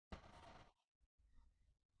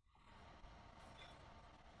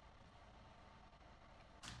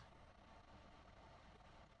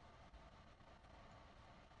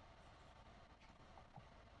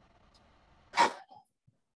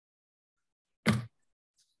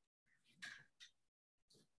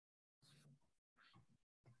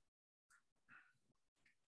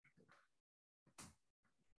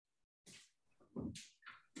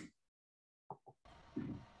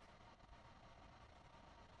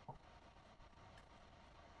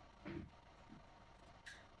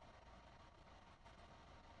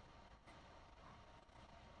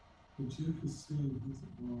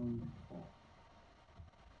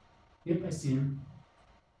Yep, I see him.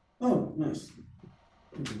 Oh, nice.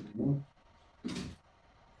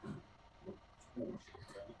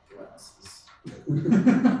 Glasses.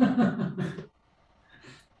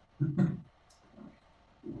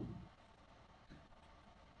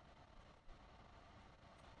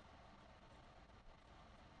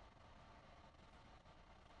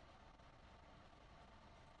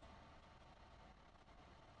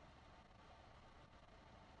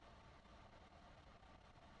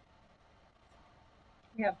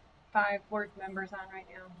 We have 5 board members on right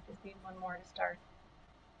now. Just need one more to start.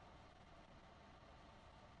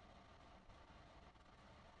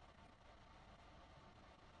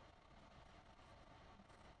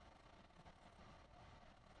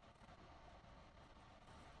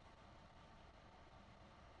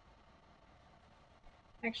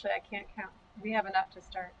 Actually, I can't count. We have enough to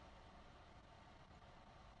start.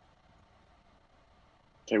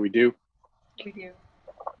 Okay, we do. We do.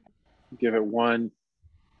 Give it one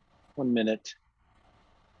minute.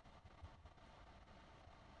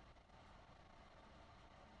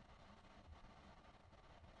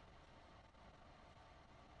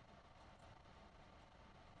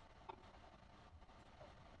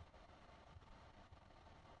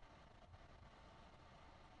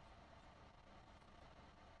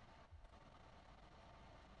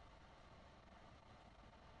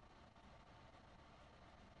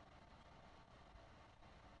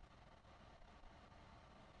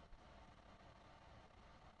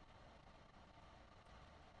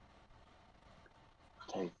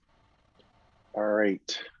 Okay. All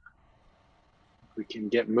right. We can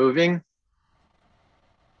get moving.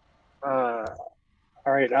 All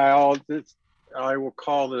right. I will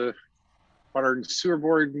call the Water and Sewer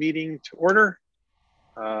Board meeting to order.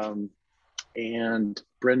 And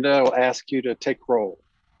Brenda will ask you to take roll.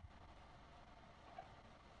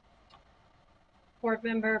 Board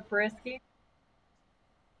member Brisky.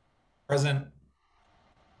 Present.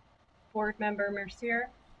 Board member Mercier.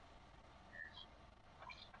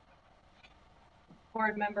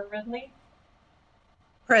 Board member Ridley.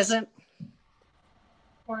 Present.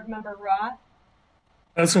 Board member Roth.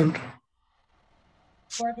 Present.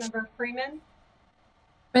 Board member Freeman.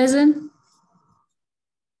 Present.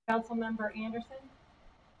 Council member Anderson.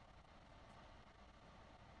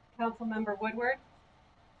 Council member Woodward.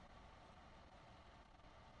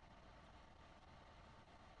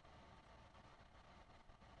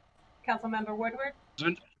 Council member Woodward.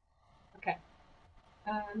 Present. Okay.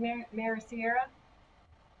 Mayor Sierra.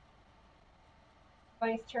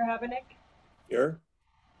 Vice Chair Habenik. Here.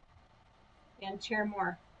 And Chair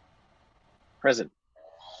Moore. Present.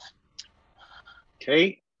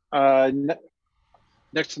 Okay.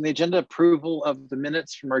 Next on the agenda, approval of the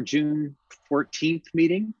minutes from our June 14th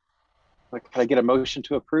meeting. Can I get a motion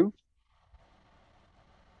to approve?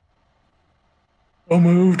 So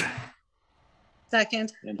moved.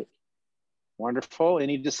 Second. And wonderful.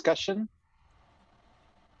 Any discussion?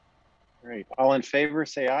 All right. All in favor,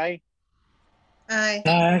 say aye. Aye.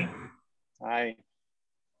 Aye. Aye.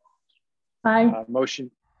 Aye.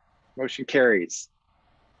 Motion carries.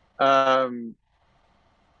 Brenda,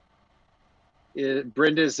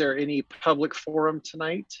 is there any public forum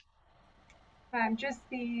tonight? Just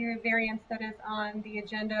the variance that is on the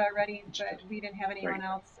agenda already, but we didn't have anyone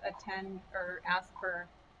else attend or ask for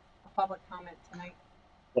a public comment tonight.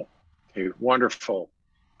 Okay, wonderful.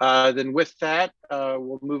 Then with that,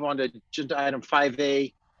 we'll move on to agenda item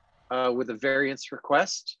 5A with a variance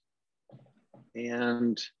request.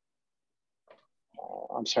 And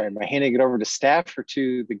I'm sorry, am I handing it over to staff or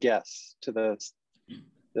to the guests, to the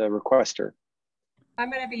requester? I'm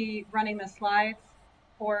going to be running the slides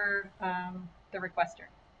for the requester.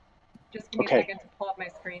 Just give me a second to pull up my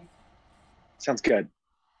screen. Sounds good.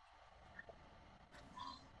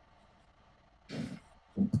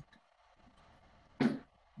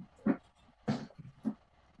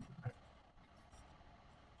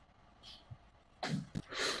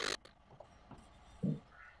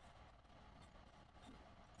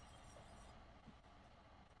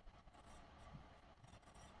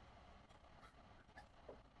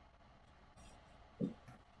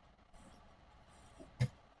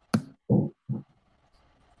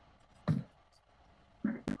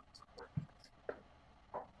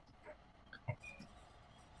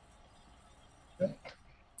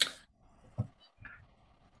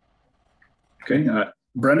 Okay,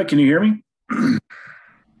 Brenda, can you hear me?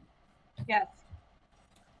 Yes.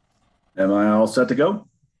 Am I all set to go?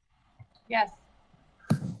 Yes.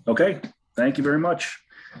 Okay, thank you very much.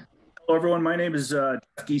 Hello, everyone. My name is Jeff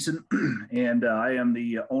Geeson, and I am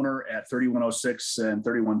the owner at 3106 and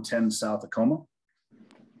 3110 South Acoma.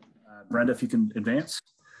 Brenda, if you can advance.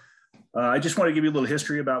 I just want to give you a little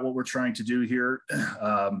history about what we're trying to do here.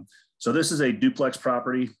 So this is a duplex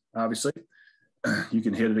property, obviously. You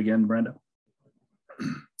can hit it again, Brenda.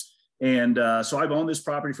 And so I've owned this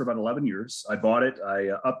property for about 11 years. I bought it, I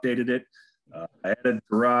updated it, I added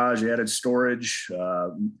garage, I added storage,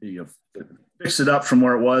 fixed it up from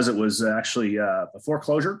where it was. It was actually a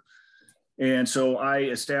foreclosure. And so I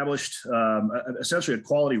established essentially a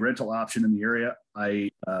quality rental option in the area. I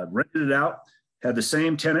rented it out, had the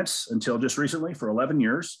same tenants until just recently for 11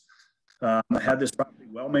 years. I had this property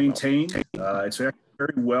well maintained. It's very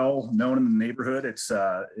well known in the neighborhood. It's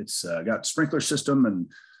got sprinkler system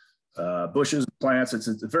and bushes and plants. It's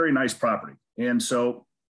a very nice property. And so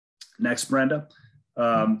next, Brenda,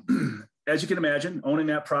 as you can imagine, owning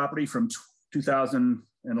that property from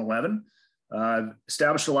 2011,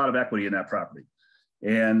 established a lot of equity in that property.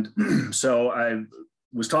 And so I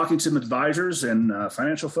was talking to some advisors and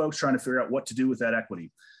financial folks trying to figure out what to do with that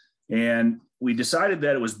equity. And we decided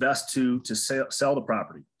that it was best to sell the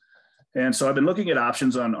property. And so I've been looking at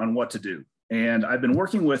options on what to do. And I've been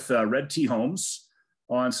working with Red T Homes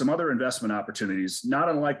on some other investment opportunities, not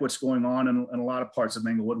unlike what's going on in a lot of parts of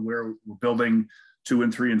Englewood, where we're building 2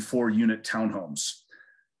 and 3 and 4 unit townhomes.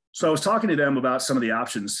 So I was talking to them about some of the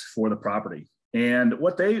options for the property. And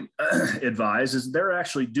what they advise is they're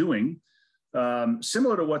actually doing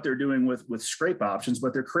similar to what they're doing with scrape options,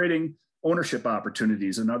 but they're creating ownership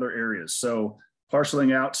opportunities in other areas. So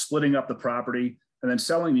parceling out, splitting up the property, and then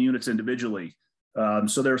selling the units individually.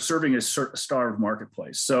 So they're serving as a starved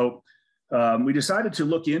marketplace. So we decided to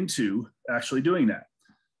look into actually doing that.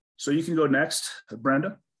 So you can go next,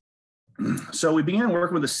 Brenda. So we began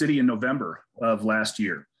working with the city in November of last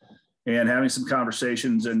year and having some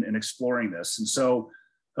conversations and exploring this. And so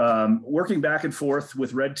working back and forth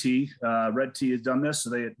with Red T has done this.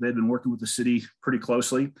 So they've been working with the city pretty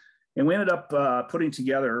closely. And we ended up putting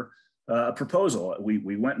together a proposal.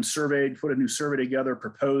 We went and surveyed, put a new survey together,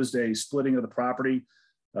 proposed a splitting of the property,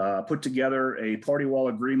 put together a party wall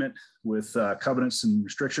agreement with covenants and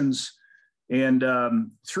restrictions. And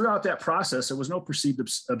throughout that process, there was no perceived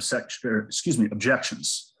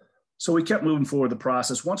objections. So we kept moving forward the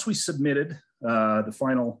process. Once we submitted the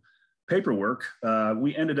final paperwork,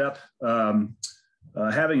 we ended up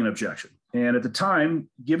having an objection. And at the time,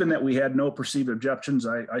 given that we had no perceived objections,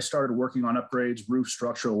 I started working on upgrades, roof,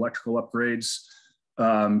 structural, electrical upgrades,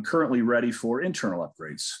 currently ready for internal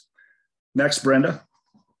upgrades. Next, Brenda.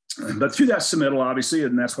 But through that submittal, obviously,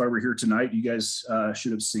 and that's why we're here tonight, you guys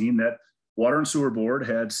should have seen that Water and Sewer Board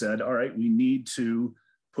had said, all right, we need to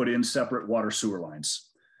put in separate water sewer lines.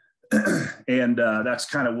 And that's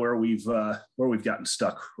kind of where we've gotten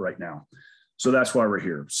stuck right now. So that's why we're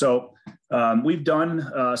here. So we've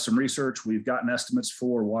done some research. We've gotten estimates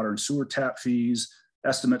for water and sewer tap fees,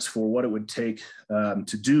 estimates for what it would take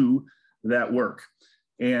to do that work.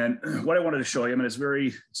 And what I wanted to show you, I mean,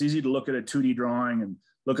 it's easy to look at a 2D drawing and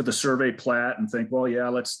look at the survey plat and think, well, yeah,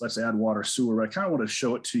 let's add water sewer. But I kind of want to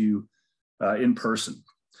show it to you in person.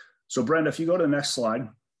 So Brenda, if you go to the next slide.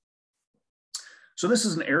 So this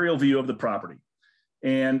is an aerial view of the property.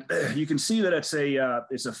 And you can see that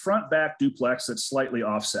it's a front back duplex that's slightly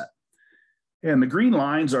offset. And the green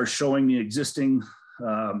lines are showing the existing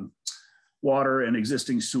water and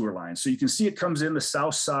existing sewer lines. So you can see it comes in the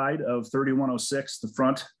south side of 3106, the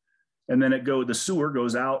front, and then the sewer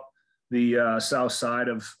goes out the south side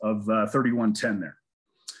of 3110 there.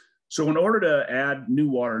 So in order to add new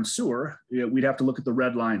water and sewer, we'd have to look at the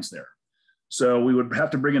red lines there. So we would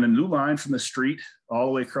have to bring in a new line from the street all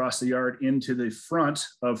the way across the yard into the front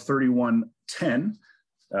of 3110.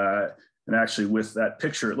 And actually with that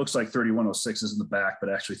picture, it looks like 3106 is in the back, but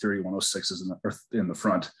actually 3106 is in the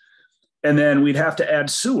front. And then we'd have to add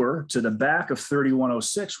sewer to the back of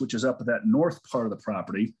 3106, which is up at that north part of the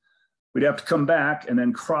property. We'd have to come back and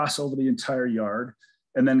then cross over the entire yard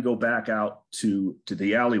and then go back out to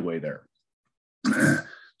the alleyway there.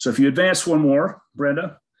 So if you advance one more,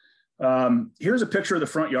 Brenda, here's a picture of the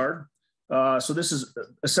front yard. So this is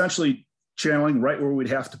essentially channeling right where we'd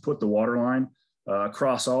have to put the water line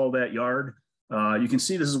across all of that yard. You can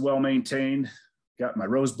see this is well maintained. Got my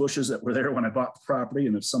rose bushes that were there when I bought the property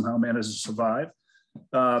and have somehow managed to survive.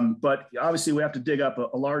 But obviously we have to dig up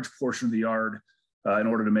a large portion of the yard in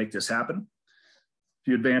order to make this happen. If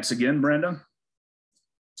you advance again, Brenda.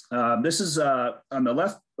 This is on the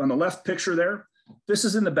left picture there. This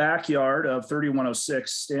is in the backyard of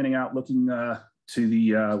 3106, standing out looking to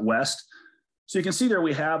the west. So you can see there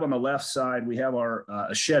we have on the left side, we have our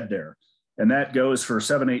a shed there. and that goes for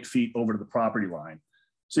 7-8 feet over to the property line.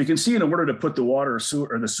 So you can see in order to put the water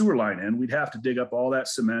or the sewer line in, we'd have to dig up all that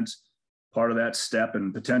cement, part of that step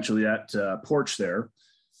and potentially that porch there,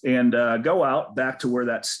 and go out back to where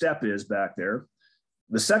that step is back there.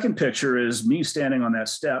 The second picture is me standing on that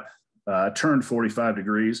step, turned 45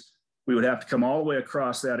 degrees. We would have to come all the way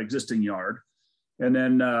across that existing yard and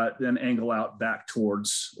then angle out back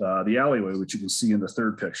towards the alleyway, which you can see in the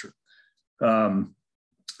third picture.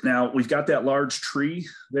 Now we've got that large tree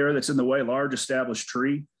there that's in the way, large established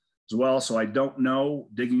tree as well. So I don't know,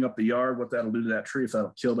 digging up the yard, what that'll do to that tree, if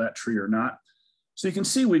that'll kill that tree or not. So you can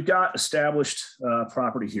see we've got established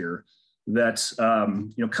property here that's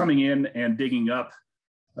coming in and digging up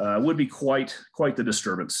would be quite the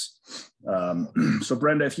disturbance. So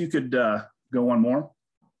Brenda, if you could go one more.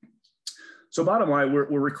 So bottom line, we're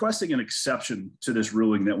requesting an exception to this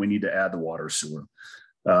ruling that we need to add the water sewer.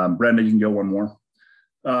 Brenda, you can go one more.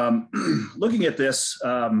 Looking at this,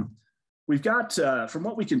 we've got, from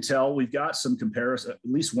what we can tell, we've got some comparison, at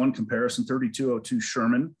least one comparison, 3202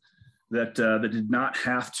 Sherman, that did not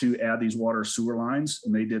have to add these water sewer lines,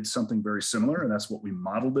 and they did something very similar, and that's what we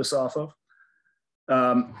modeled this off of.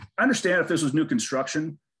 I understand if this was new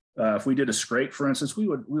construction, if we did a scrape, for instance, we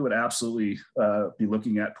would absolutely be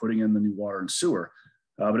looking at putting in the new water and sewer.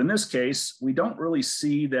 But in this case, we don't really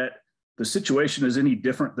see that the situation is any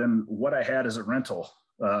different than what I had as a rental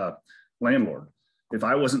landlord. If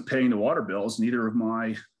I wasn't paying the water bills, neither of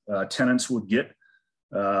my tenants would get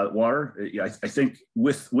water. I think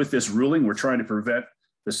with this ruling, we're trying to prevent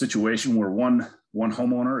the situation where one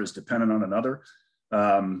homeowner is dependent on another,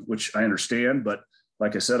 which I understand. But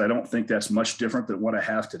like I said, I don't think that's much different than what I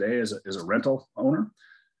have today as a rental owner.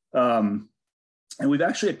 And we've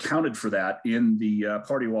actually accounted for that in the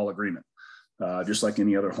party wall agreement, just like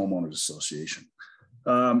any other homeowners association.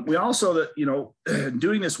 We also,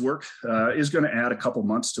 doing this work is going to add a couple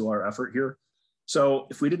months to our effort here. So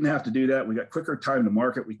if we didn't have to do that, we got quicker time to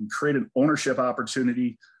market. We can create an ownership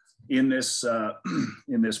opportunity in this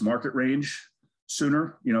market range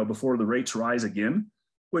sooner, before the rates rise again,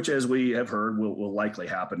 which, as we have heard, will likely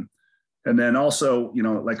happen. And then also,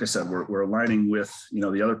 like I said, we're aligning with,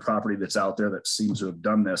 the other property that's out there that seems to have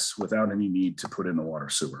done this without any need to put in the water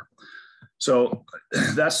sewer. So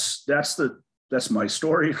that's my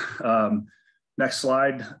story. Next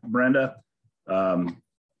slide, Brenda.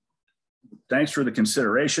 Thanks for the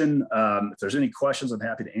consideration. If there's any questions, I'm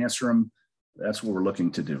happy to answer them. That's what we're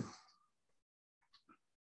looking to do.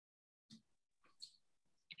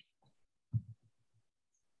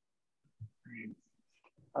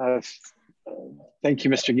 Thank you,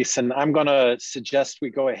 Mr. Geeson. I'm going to suggest we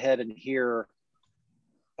go ahead and hear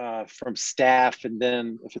from staff, and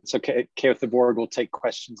then if it's okay with the board, we'll take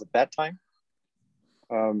questions at that time.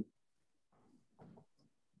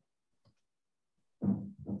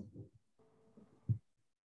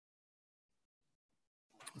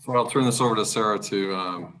 So I'll turn this over to Sarah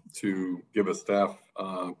to give us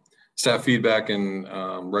staff feedback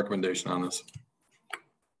and recommendation on this.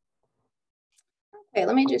 Okay,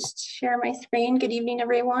 let me just share my screen. Good evening,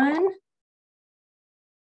 everyone.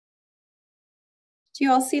 Do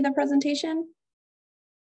you all see the presentation?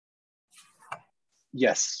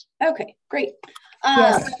 Yes. Okay, great.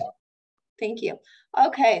 Yes. Thank you.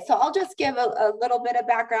 Okay, so I'll just give a little bit of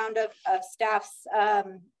background of staff's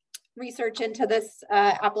research into this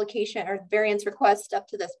application or variance request up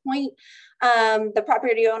to this point. The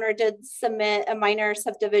property owner did submit a minor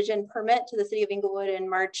subdivision permit to the city of Englewood in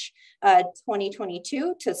March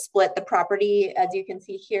 2022 to split the property. As you can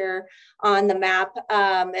see here on the map,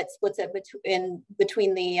 it splits it between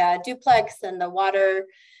the duplex, and the water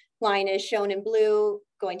line is shown in blue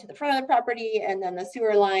going to the front of the property, and then the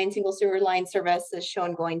sewer line, single sewer line service, is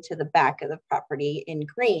shown going to the back of the property in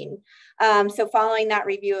green. So following that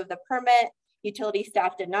review of the permit, utility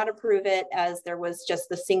staff did not approve it, as there was just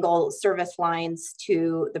the single service lines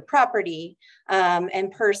to the property.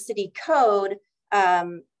 And per city code,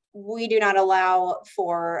 we do not allow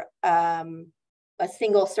for a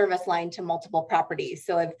single service line to multiple properties.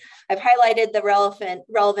 So I've highlighted the relevant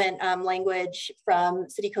language from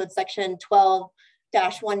city code section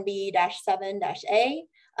 12-1B-7-A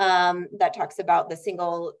that talks about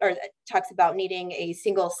talks about needing a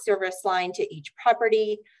single service line to each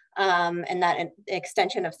property, and that an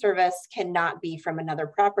extension of service cannot be from another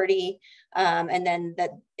property. And then the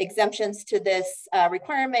exemptions to this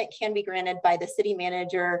requirement can be granted by the city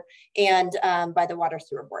manager and by the water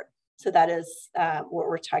sewer board. So that is what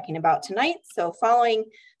we're talking about tonight. So following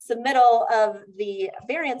submittal of the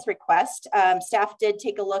variance request, staff did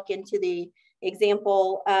take a look into the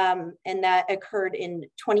example, and that occurred in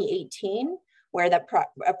 2018, where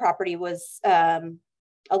a property was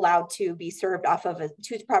allowed to be served off of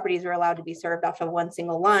two properties were allowed to be served off of one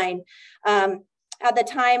single line. At the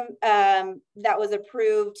time that was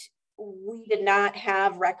approved, we did not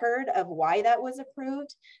have record of why that was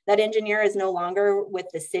approved. That engineer is no longer with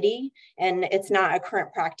the city, and it's not a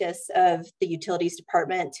current practice of the utilities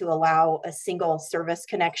department to allow a single service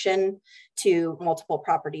connection to multiple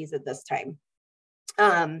properties at this time.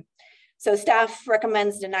 So staff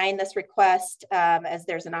recommends denying this request as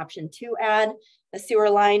there's an option to add a sewer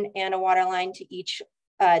line and a water line to each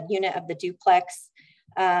unit of the duplex.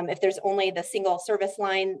 If there's only the single service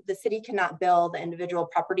line, the city cannot bill the individual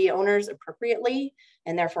property owners appropriately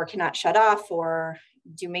and therefore cannot shut off or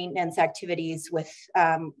do maintenance activities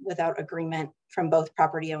without agreement from both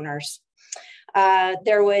property owners.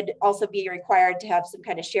 There would also be required to have some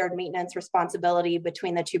kind of shared maintenance responsibility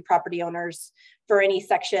between the two property owners for any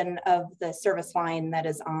section of the service line that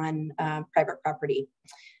is on private property.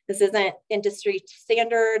 This isn't industry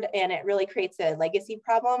standard, and it really creates a legacy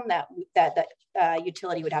problem that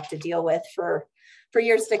utility would have to deal with for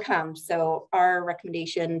years to come. So our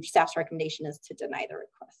recommendation, staff's recommendation, is to deny the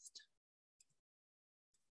request.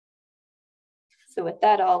 So with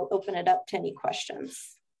that, I'll open it up to any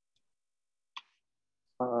questions.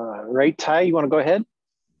 Right, Ty, you want to go ahead?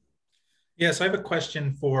 Yes, I have a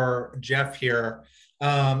question for Jeff here.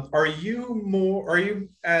 Are you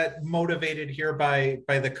motivated here by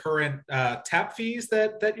the current tap fees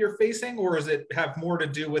that you're facing, or does it have more to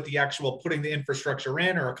do with the actual putting the infrastructure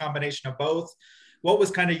in, or a combination of both? What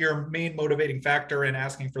was kind of your main motivating factor in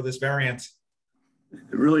asking for this variance?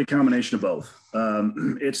 Really a combination of both.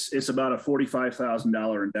 It's about a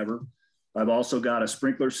 $45,000 endeavor. I've also got a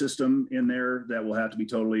sprinkler system in there that will have to be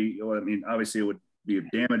totally, I mean, obviously it would be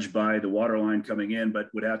damaged by the water line coming in, but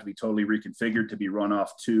would have to be totally reconfigured to be run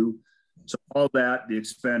off too. So all that, the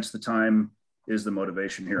expense, the time is the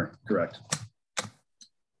motivation here, correct.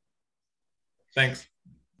 Thanks.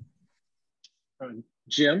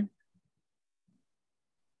 Jim?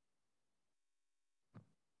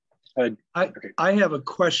 I have a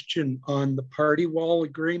question on the party wall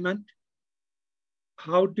agreement.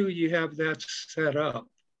 How do you have that set up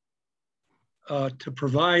to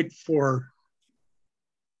provide for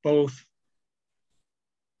both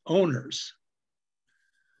owners?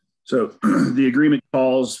 So the agreement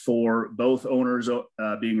calls for both owners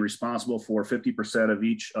being responsible for 50% of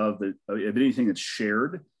each of anything that's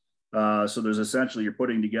shared. So there's essentially, you're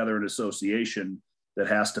putting together an association that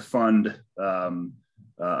has to fund an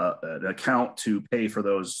account to pay for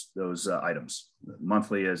those items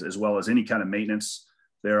monthly, as well as any kind of maintenance.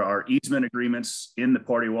 There are easement agreements in the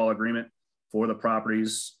party wall agreement for the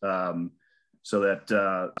properties, so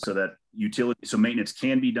that maintenance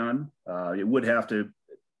can be done. You would have to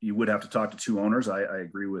talk to two owners. I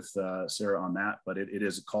agree with Sarah on that, but it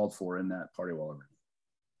is called for in that party wall agreement.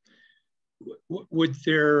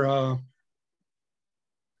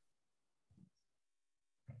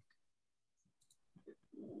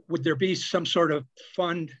 Would there be some sort of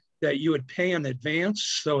fund that you would pay in advance,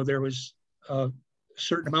 so there was a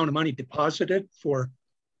certain amount of money deposited for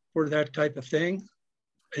that type of thing?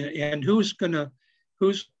 And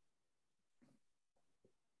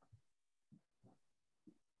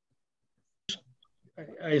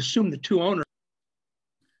I assume the two owners.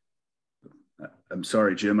 I'm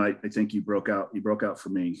sorry, Jim, I think you broke out for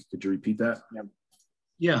me. Could you repeat that?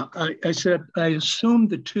 Yeah, I said, I assume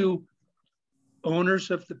the two owners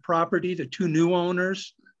of the property, the two new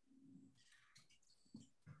owners,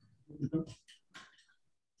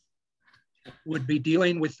 would be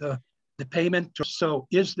dealing with the payment. So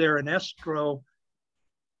is there an escrow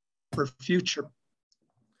for future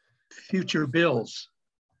bills?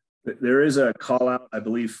 There is a call out, I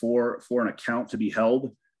believe, for an account to be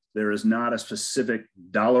held. There is not a specific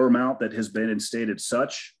dollar amount that has been instated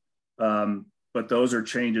such, but those are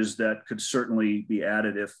changes that could certainly be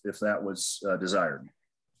added if that was desired.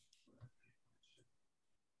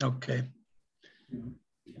 Okay.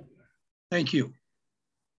 Thank you.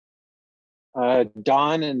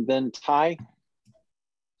 Don and then Ty.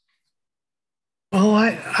 Well,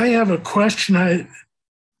 I have a question.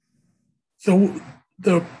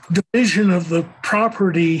 The division of the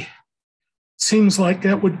property seems like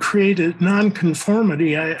that would create a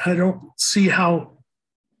nonconformity. I don't see how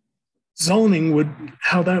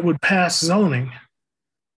that would pass zoning.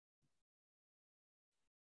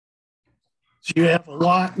 So you have a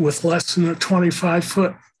lot with less than a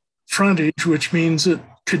 25-foot frontage, which means it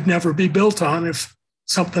could never be built on if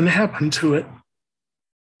something happened to it.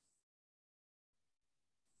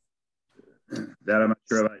 That I'm not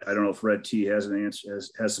sure. I don't know if Red T has an answer,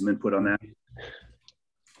 has some input on that.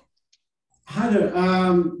 Hi there.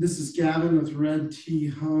 This is Gavin with Red T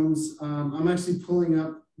Homes. I'm actually pulling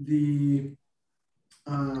up the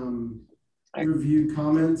review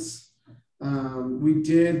comments. We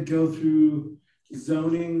did go through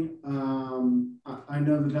zoning. I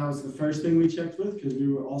know that was the first thing we checked with because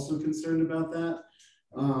we were also concerned about that.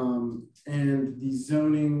 And the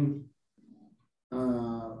zoning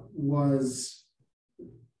was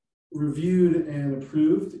reviewed and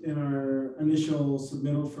approved in our initial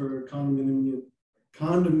submittal for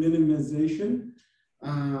condominiumization.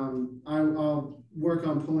 I'll work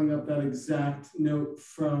on pulling up that exact note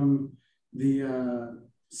from the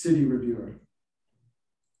city reviewer.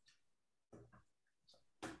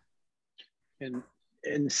 And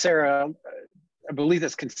Sarah, I believe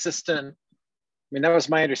that's consistent. I mean, that was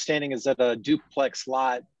my understanding, is that a duplex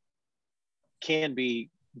lot can be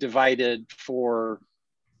divided for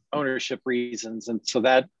ownership reasons. And so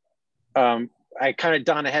that, I kind of,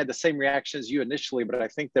 Donna, had the same reaction as you initially, but I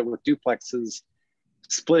think that with duplexes,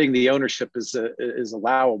 splitting the ownership is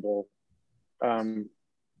allowable. I mean,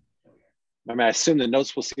 I assume the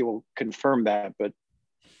notes we'll see will confirm that, but.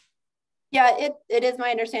 Yeah, it is my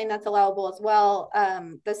understanding that's allowable as well.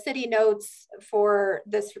 The city notes for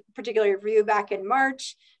this particular review back in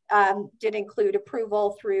March did include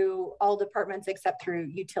approval through all departments except through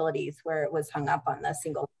utilities, where it was hung up on the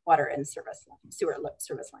single water and sewer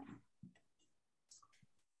service line.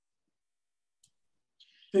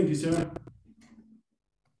 Thank you, Sarah.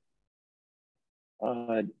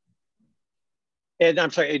 And I'm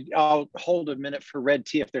sorry, I'll hold a minute for Red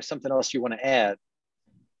T if there's something else you want to add.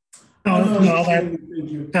 No,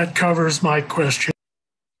 that covers my question.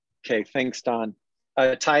 Okay, thanks, Don.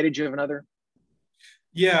 Ty, did you have another?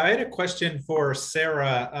 Yeah, I had a question for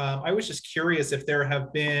Sarah. I was just curious if there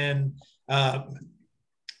have been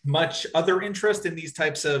much other interest in these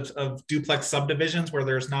types of duplex subdivisions where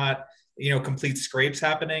there's not, complete scrapes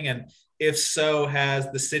happening. And if so,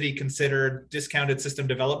 has the city considered discounted system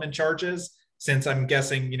development charges? Since I'm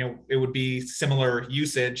guessing, it would be similar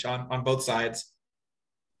usage on both sides.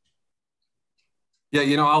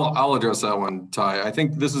 Yeah, I'll address that one, Ty. I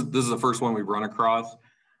think this is the first one we've run across.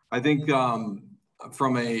 I think so I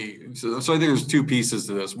think there's two pieces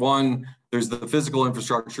to this. One, there's the physical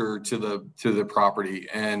infrastructure to the property,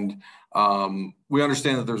 and we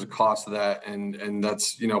understand that there's a cost to that, and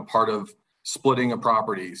that's part of splitting a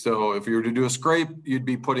property. So if you were to do a scrape, you'd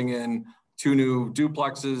be putting in 2 new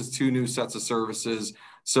duplexes, 2 new sets of services.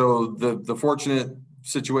 So the fortunate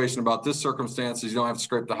situation about this circumstance is you don't have to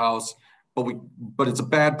scrape the house. But it's a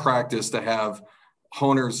bad practice to have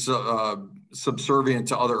owners subservient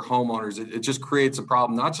to other homeowners. It just creates a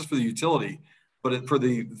problem, not just for the utility, but for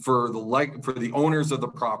the owners of the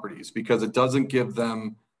properties, because it doesn't give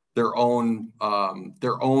them their own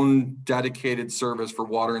dedicated service for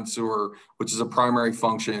water and sewer, which is a primary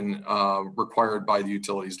function required by the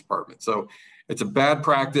utilities department. So it's a bad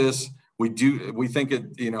practice. We think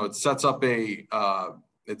it sets up a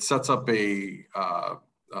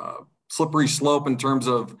slippery slope in terms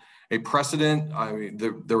of a precedent. I mean,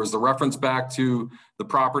 there was the reference back to the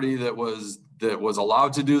property that was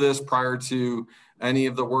allowed to do this prior to any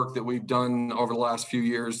of the work that we've done over the last few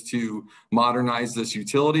years to modernize this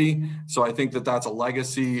utility. So I think that that's a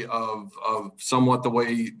legacy of somewhat the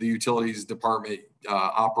way the utilities department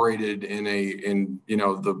operated in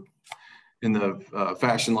the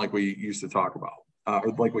fashion like we used to talk about,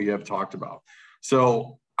 or like we have talked about.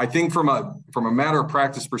 So I think from a matter of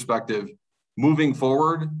practice perspective, moving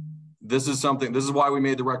forward, this is why we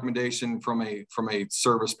made the recommendation from a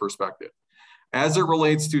service perspective. As it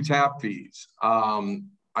relates to tap fees,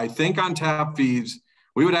 I think on tap fees,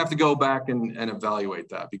 we would have to go back and evaluate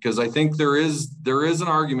that, because I think there is an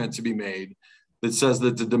argument to be made that says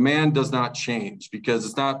that the demand does not change, because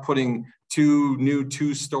it's not putting 2 new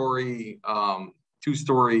two-story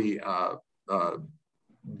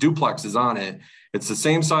duplexes on it. It's the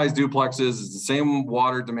same size duplexes, it's the same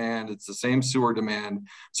water demand, it's the same sewer demand.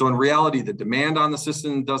 So in reality, the demand on the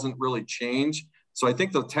system doesn't really change. So I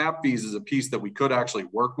think the tap fees is a piece that we could actually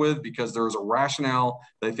work with, because there is a rationale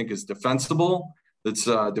that I think is defensible. That's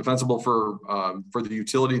defensible for the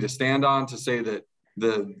utility to stand on, to say that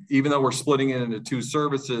even though we're splitting it into 2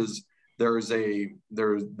 services, there's the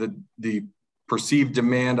perceived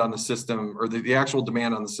demand on the system, or the actual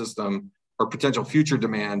demand on the system, or potential future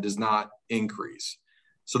demand, does not increase.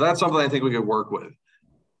 So that's something I think we could work with.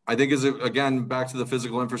 I think again, back to the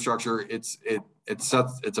physical infrastructure, it's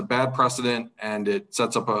a bad precedent, and it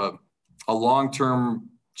sets up a long-term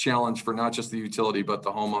challenge for not just the utility, but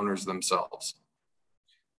the homeowners themselves.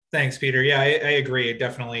 Thanks, Peter. Yeah, I agree. It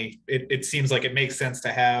definitely, it seems like it makes sense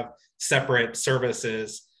to have separate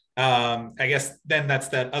services I guess then that's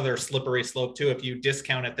that other slippery slope too. If you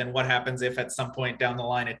discount it, then what happens if at some point down the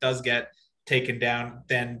line it does get taken down?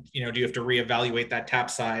 Then, do you have to reevaluate that tap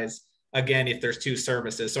size again if there's two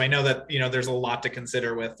services? So I know that, there's a lot to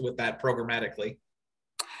consider with that programmatically.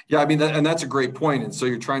 Yeah, I mean, and that's a great point. And so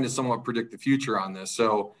you're trying to somewhat predict the future on this.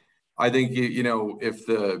 So I think,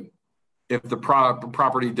 if the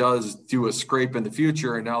property does do a scrape in the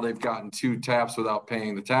future and now they've gotten two taps without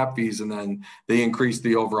paying the tap fees, and then they increase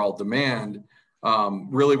the overall demand,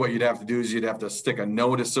 really what you'd have to do is you'd have to stick a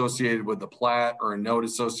note associated with the plat or a note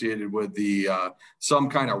associated with the some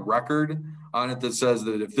kind of record on it that says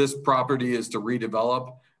that if this property is to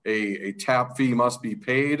redevelop, a tap fee must be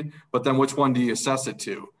paid. But then which one do you assess it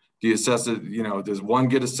to? Do you assess it, does one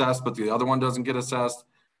get assessed but the other one doesn't get assessed?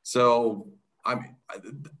 So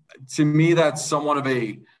to me, that's somewhat of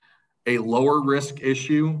a lower risk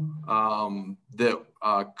issue that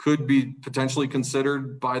could be potentially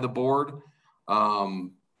considered by the board.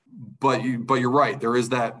 But you're right. There is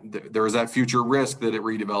that future risk that it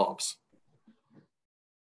redevelops.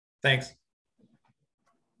 Thanks.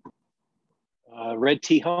 Red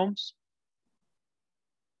T Homes.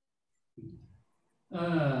 We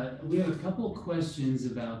have a couple questions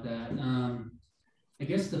about that. I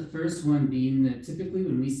guess the first one being that typically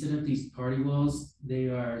when we set up these party walls, they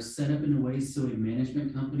are set up in a way so a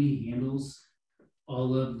management company handles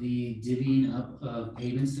all of the divvying up of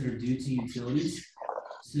payments that are due to utilities.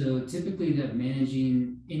 So typically that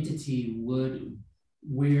managing entity would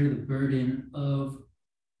wear the burden of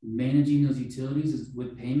managing those utilities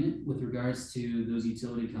with payment with regards to those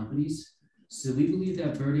utility companies. So we believe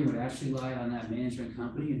that burden would actually lie on that management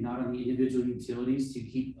company and not on the individual utilities to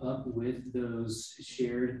keep up with those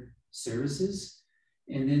shared services.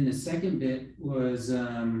 And then the second bit was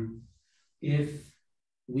if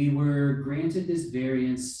we were granted this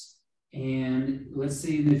variance and let's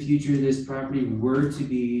say in the future this property were to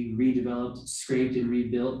be redeveloped, scraped and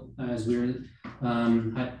rebuilt as we're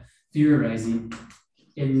theorizing,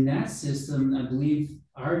 in that system, I believe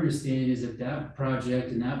our understanding is that that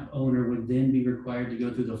project and that owner would then be required to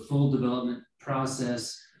go through the full development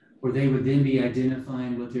process where they would then be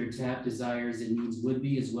identifying what their tap desires and needs would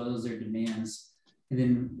be as well as their demands. And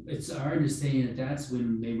then it's our understanding that that's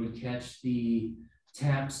when they would catch the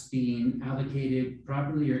taps being allocated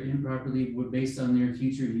properly or improperly based on their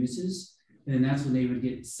future uses. And then that's when they would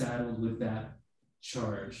get saddled with that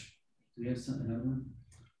charge. Do we have something, another one?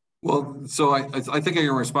 Well, so I think I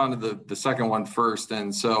can respond to the second one first.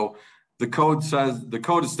 And so the code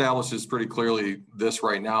establishes pretty clearly this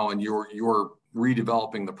right now, and you're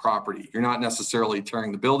redeveloping the property. You're not necessarily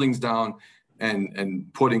tearing the buildings down and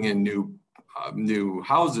putting in new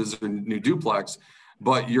houses or new duplex,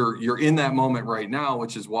 but you're in that moment right now,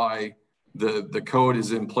 which is why the code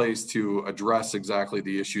is in place to address exactly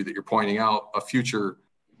the issue that you're pointing out a future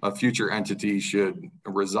entity should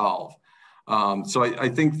resolve. So I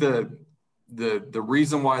think the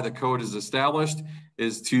reason why the code is established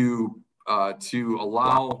is to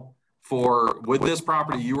allow for, with this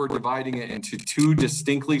property, you are dividing it into two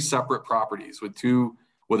distinctly separate properties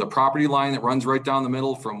with a property line that runs right down the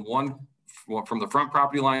middle from the front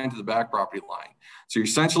property line to the back property line. So you're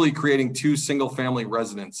essentially creating two single family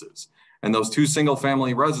residences, and those two single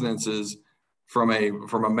family residences from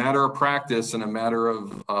a matter of practice and a matter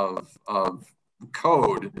of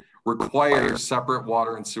code require separate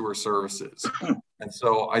water and sewer services. And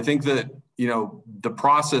so I think that, the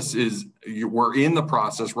process is, we're in the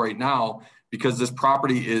process right now because this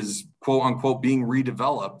property is quote unquote being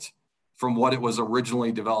redeveloped from what it was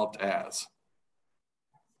originally developed as.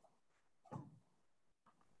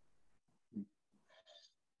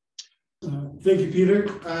 Thank you, Peter.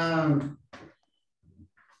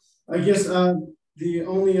 I guess the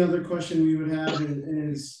only other question we would have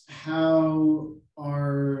is how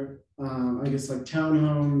are, I guess, like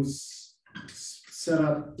townhomes set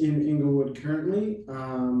up in Englewood currently.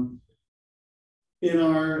 In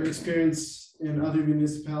our experience in other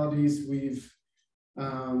municipalities, we've,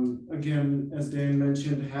 again, as Dan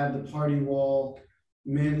mentioned, had the party wall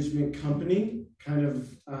management company kind of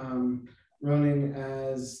running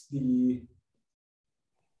as the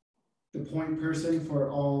point person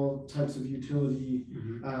for all types of utility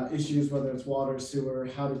issues, whether it's water, sewer,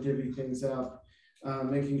 how to divvy things up,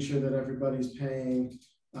 making sure that everybody's paying,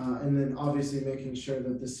 and then obviously making sure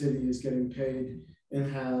that the city is getting paid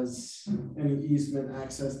and has any easement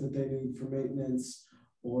access that they need for maintenance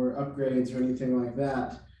or upgrades or anything like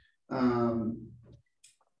that. And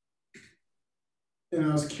I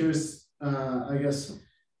was curious, I guess,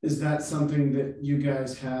 is that something that you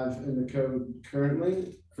guys have in the code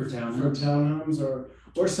currently? For townhomes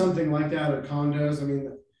or something like that, or condos? I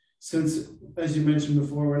mean, since, as you mentioned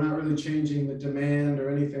before, we're not really changing the demand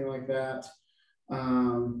or anything like that.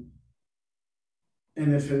 And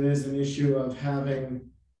if it is an issue of having,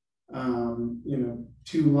 you know,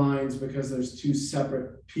 two lines because there's two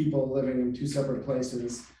separate people living in two separate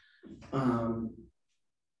places,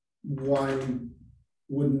 why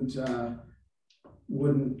wouldn't a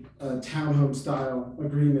townhome style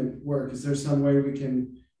agreement work? Is there some way we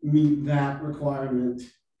can meet that requirement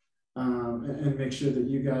and make sure that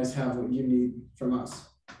you guys have what you need from us?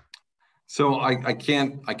 So I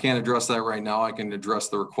can't address that right now. I can address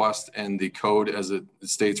the request and the code as it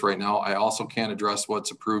states right now. I also can't address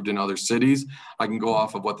what's approved in other cities. I can go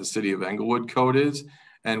off of what the city of Englewood code is,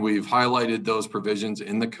 and we've highlighted those provisions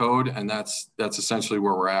in the code, and that's essentially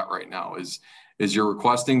where we're at right now. Is you're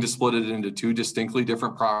requesting to split it into two distinctly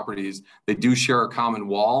different properties. They do share a common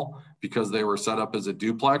wall because they were set up as a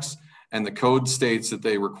duplex, and the code states that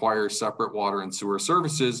they require separate water and sewer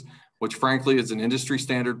services, which frankly is an industry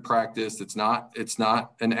standard practice. It's not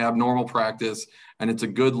an abnormal practice, and it's a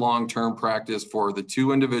good long-term practice for the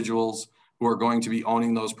two individuals who are going to be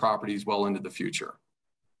owning those properties well into the future.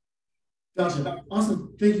 Gotcha.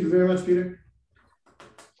 Awesome. Thank you very much, Peter.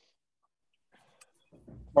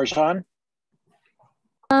 Marshawn?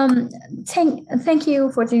 Thank you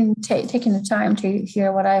for taking the time to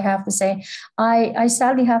hear what I have to say. I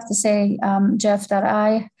sadly have to say, Jeff, that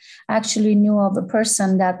I actually knew of a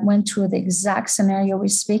person that went through the exact scenario we're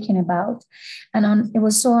speaking about. And it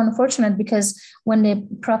was so unfortunate because when the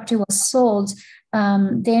property was sold,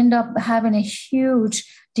 they ended up having a huge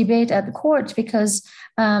debate at the court because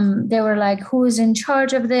they were like, who is in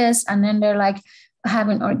charge of this? And then they're like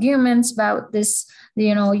having arguments about this.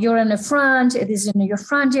 You know, you're in the front, it is in your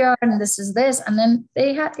front yard, and this is this. And then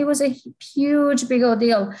it was a huge, big old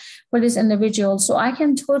deal for this individual. So I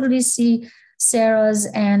can totally see Sarah's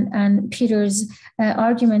and Peter's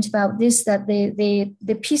argument about this, that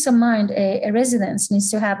the peace of mind a residence needs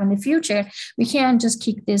to have in the future. We can't just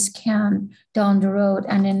kick this can down the road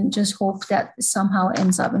and then just hope that somehow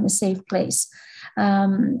ends up in a safe place.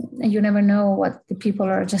 You never know what the people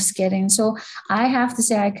are just getting. So I have to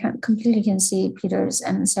say I completely can see Peter's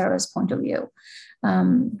and Sarah's point of view.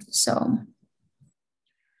 So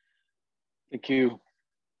thank you.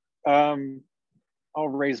 I'll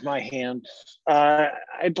raise my hand.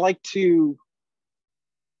 I'd like to,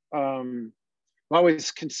 I'm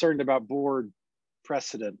always concerned about board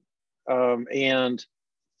precedent, and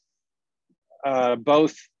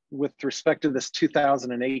both with respect to this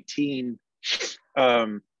 2018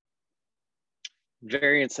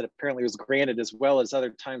 variance that apparently was granted, as well as other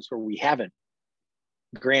times where we haven't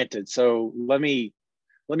granted. So let me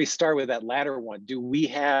start with that latter one. Do we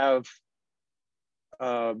have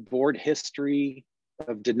board history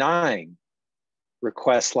of denying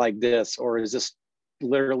requests like this, or is this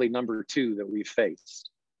literally number two that we've faced?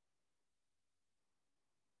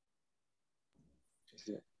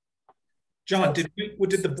 John, did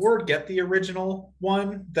the board get the original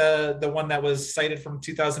one, the one that was cited from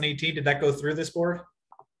 2018? Did that go through this board?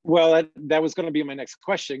 Well, that was going to be my next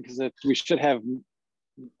question, because we should have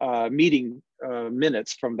meeting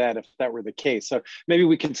minutes from that if that were the case. So maybe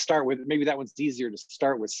we can start with, maybe that one's easier to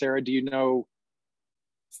start with. Sarah, do you know?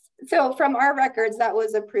 So from our records, that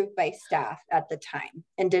was approved by staff at the time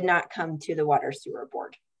and did not come to the Water Sewer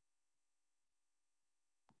Board.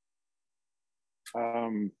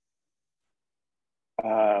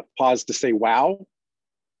 Pause to say, wow.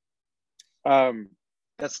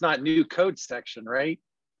 That's not new code section, right?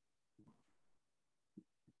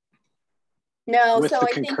 No, With so the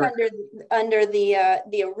I think under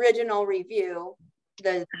the original review,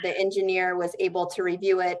 the engineer was able to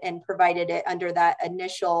review it and provided it under that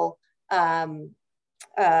initial, I'm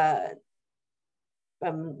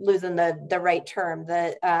losing the right term,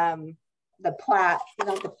 the plat,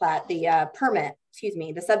 not the plat, the permit, excuse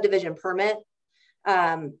me, the subdivision permit.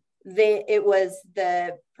 It was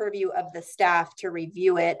the purview of the staff to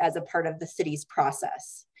review it as a part of the city's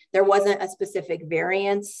process. There wasn't a specific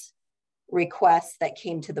variance request that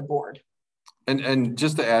came to the board. And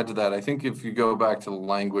just to add to that, I think if you go back to the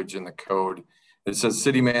language in the code, it says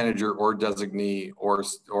city manager or designee or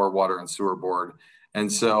water and sewer board. And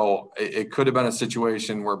so it could have been a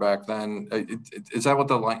situation where back then, is that what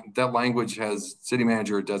that language has, city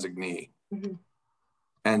manager or designee? Mm-hmm.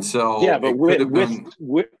 And so yeah, but with the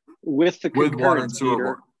with water and sewer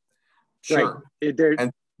board. Sure.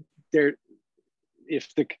 Right.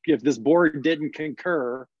 If this board didn't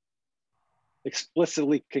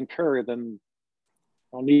explicitly concur, then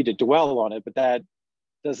I'll need to dwell on it, but that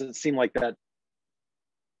doesn't seem like that.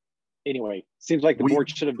 Anyway, seems like the board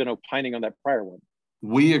should have been opining on that prior one.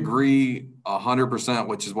 We agree 100%,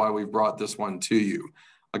 which is why we've brought this one to you.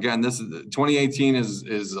 Again, this is 2018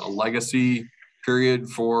 is a legacy period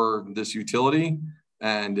for this utility,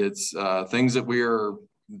 and it's things that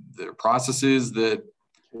the processes that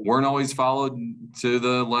weren't always followed to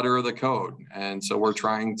the letter of the code. And so we're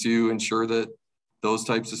trying to ensure that those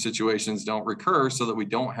types of situations don't recur, so that we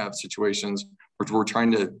don't have situations where we're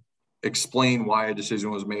trying to explain why a decision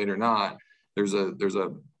was made or not. There's a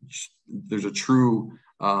true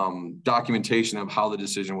documentation of how the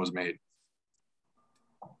decision was made.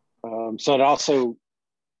 So it also,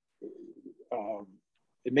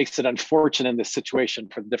 it makes it unfortunate in this situation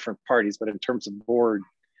for the different parties, but in terms of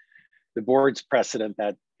the board's precedent,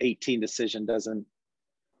 that 18 decision doesn't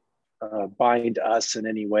bind us in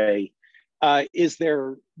any way.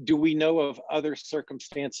 Do we know of other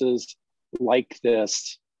circumstances like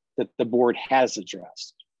this that the board has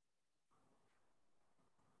addressed?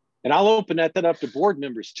 And I'll open that up to board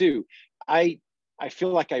members too. I feel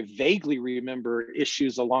like I vaguely remember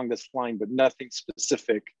issues along this line, but nothing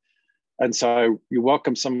specific. And so you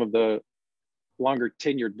welcome some of the longer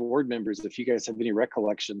tenured board members if you guys have any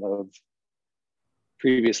recollection of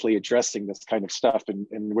previously addressing this kind of stuff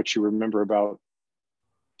and what you remember about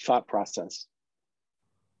thought process.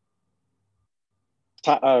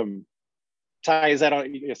 Ty, is that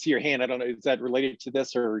on? I see your hand. I don't know. Is that related to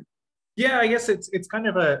this or? Yeah, I guess it's kind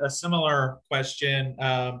of a similar question.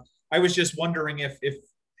 I was just wondering if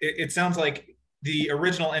it sounds like the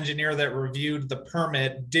original engineer that reviewed the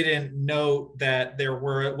permit didn't know that there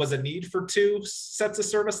was a need for 2 sets of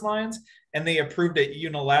service lines, and they approved it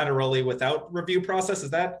unilaterally without review process. Is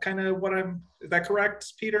that kind of is that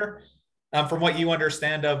correct, Pieter? From what you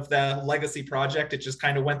understand of the legacy project, it just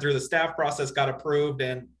kind of went through the staff process, got approved,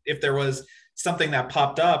 and if there was something that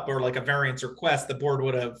popped up or like a variance request, the board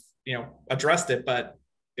would have, addressed it, but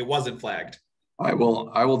it wasn't flagged. I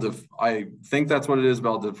think that's what it is,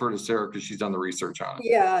 but I'll defer to Sarah because she's done the research on it.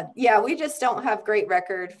 Yeah, we just don't have great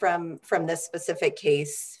record from this specific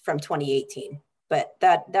case from 2018, but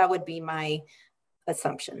that would be my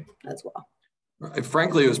assumption as well.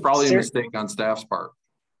 Frankly, it was probably a mistake on staff's part.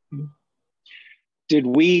 Let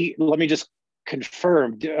me just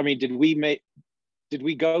confirm, did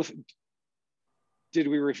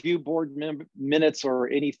we review board minutes or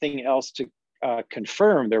anything else to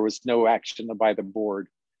confirm there was no action by the board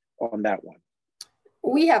on that one?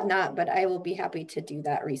 We have not, but I will be happy to do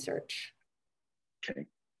that research. Okay.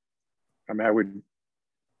 I would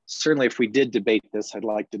certainly, if we did debate this, I'd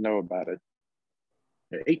like to know about it.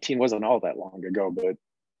 18 wasn't all that long ago, but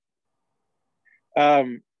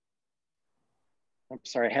I'm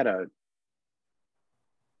sorry, I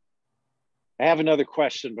have another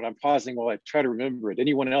question, but I'm pausing while I try to remember it.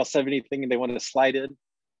 Anyone else have anything they want to slide in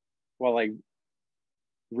while I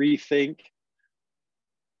rethink?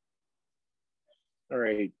 All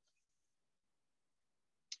right.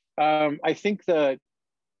 I think and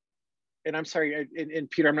I'm sorry,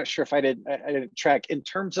 and Pieter, I'm not sure if I didn't track. In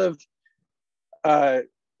terms of,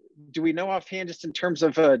 do we know offhand, just in terms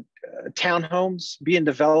of townhomes being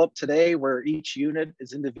developed today where each unit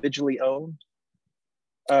is individually owned?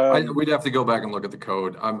 We'd have to go back and look at the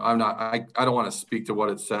code. I don't want to speak to what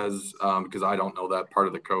it says because I don't know that part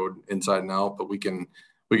of the code inside and out, but we can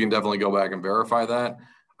definitely go back and verify that.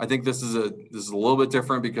 I think this is a little bit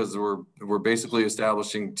different because we're basically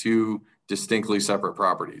establishing 2 distinctly separate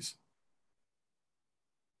properties.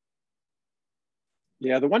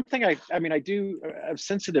 Yeah, the one thing I'm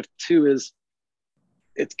sensitive to is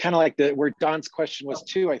it's kind of like where Don's question was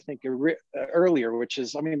too, I think earlier, which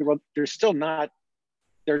is,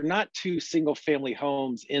 they're not 2 single family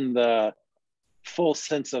homes in the full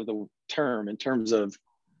sense of the term in terms of,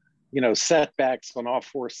 setbacks on all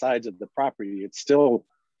 4 sides of the property.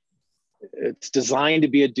 It's designed to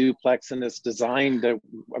be a duplex, and it's designed that,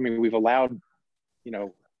 we've allowed,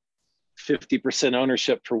 50%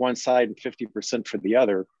 ownership for one side and 50% for the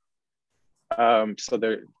other. So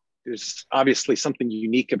there's obviously something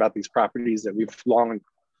unique about these properties that we've long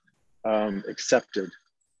accepted.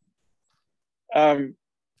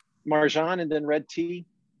 Marjan and then Red Tea.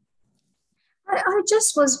 I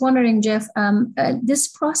just was wondering, Jeff, this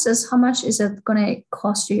process, how much is it going to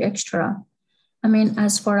cost you extra?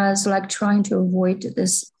 As far as like trying to avoid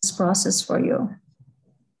this process for you.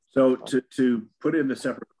 So to put in the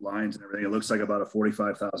separate lines and everything, it looks like about a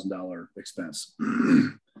 $45,000 expense.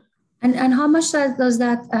 And how much does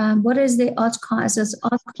that, what is the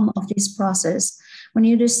outcome of this process? When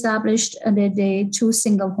you established the 2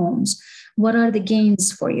 single homes, what are the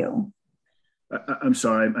gains for you? I'm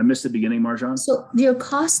sorry, I missed the beginning, Marjan. So your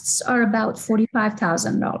costs are about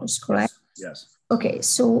 $45,000, correct? Yes. Okay,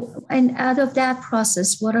 so and out of that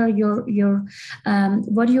process, what are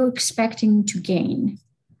what are you expecting to gain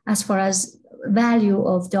as far as value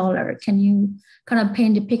of dollar? Can you kind of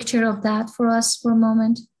paint a picture of that for us for a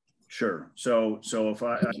moment? Sure. So if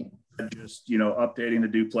I just, updating the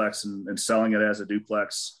duplex and selling it as a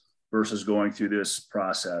duplex versus going through this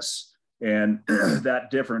process, and that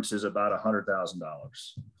difference is about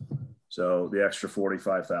 $100,000. So the extra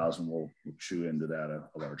 45,000 will chew into that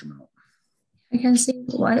a large amount. I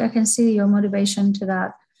can see your motivation to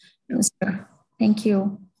that. Mr. Thank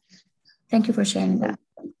you. Thank you for sharing that.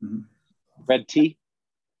 Red T.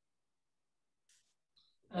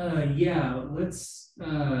 Yeah, let's,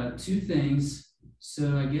 two things.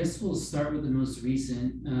 So I guess we'll start with the most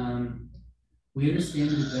recent. We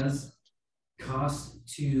understand it does cost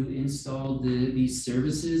to install these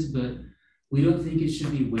services, but we don't think it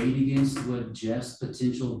should be weighed against what Jeff's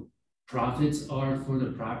potential profits are for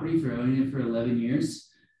the property for owning it for 11 years.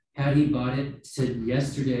 Had he bought it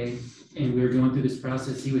yesterday and we were going through this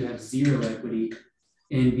process, he would have zero equity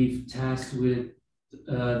and be tasked with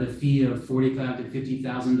the fee of $45,000 to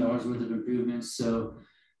 $50,000 worth of improvements. So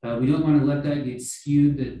we don't want to let that get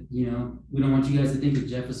skewed that, we don't want you guys to think that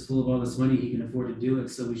Jeff is full of all this money, he can afford to do it.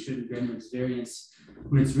 So we shouldn't grant him this variance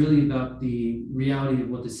when it's really about the reality of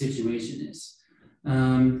what the situation is.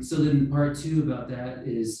 So then part two about that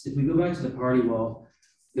is if we go back to the party wall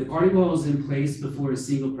is in place before a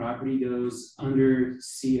single property goes under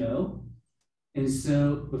CO. And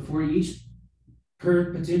so before each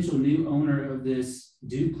potential new owner of this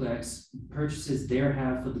duplex purchases their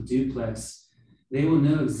half of the duplex, they will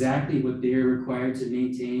know exactly what they're required to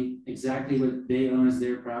maintain, exactly what they own as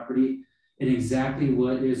their property, and exactly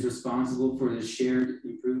what is responsible for the shared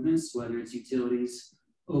improvements, whether it's utilities,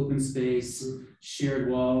 open space, shared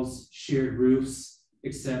walls, shared roofs,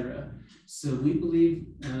 etc. So we believe,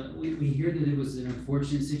 we hear that it was an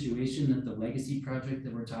unfortunate situation that the legacy project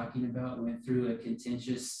that we're talking about went through a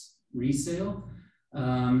contentious resale.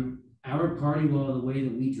 Our party wall, the way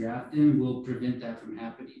that we draft them, will prevent that from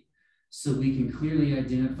happening. So we can clearly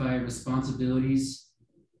identify responsibilities,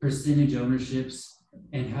 percentage ownerships,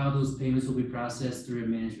 and how those payments will be processed through a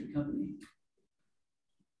management company.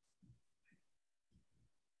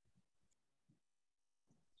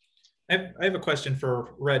 I have a question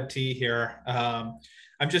for Red T here. I'm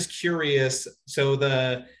just curious. So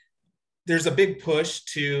there's a big push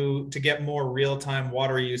to get more real-time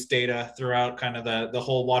water use data throughout kind of the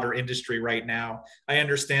whole water industry right now. I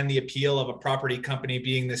understand the appeal of a property company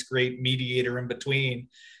being this great mediator in between,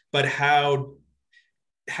 but how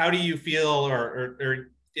do you feel,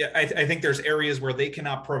 I think there's areas where they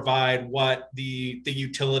cannot provide what the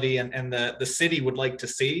utility and the city would like to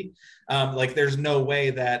see. Like there's no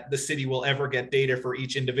way that the city will ever get data for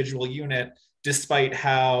each individual unit, despite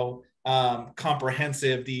how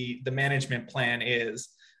comprehensive the management plan is.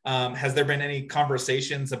 Has there been any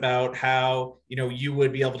conversations about how you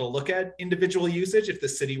would be able to look at individual usage if the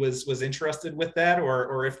city was interested with that,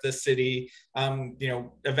 or if the city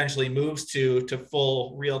eventually moves to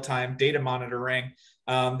full real-time data monitoring?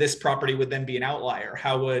 This property would then be an outlier.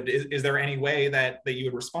 Is there any way that you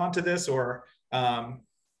would respond to this, or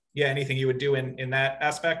anything you would do in that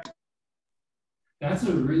aspect? That's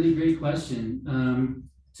a really great question.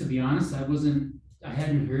 To be honest, I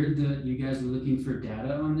hadn't heard that you guys were looking for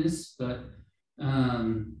data on this, but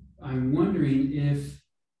I'm wondering if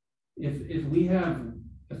we have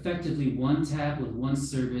effectively one tap with one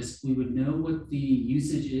service, we would know what the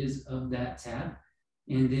usage is of that tap.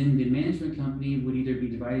 And then the management company would either be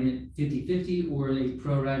dividing it 50-50 or a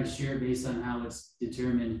pro rata share based on how it's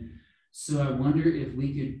determined. So I wonder if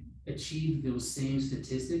we could achieve those same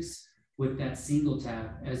statistics with that single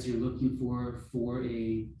tap as you're looking for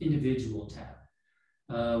a individual tap,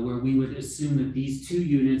 where we would assume that these two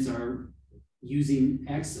units are using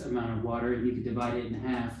X amount of water and you could divide it in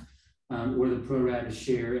half, or the pro rata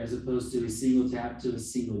share as opposed to a single tap to a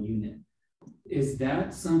single unit. Is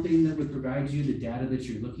that something that would provide you the data that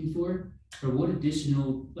you're looking for? Or what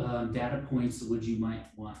additional data points would you might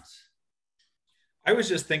want? I was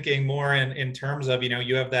just thinking more in terms of,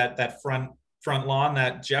 you have that front lawn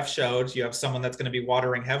that Jeff showed. You have someone that's going to be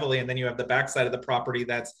watering heavily, and then you have the backside of the property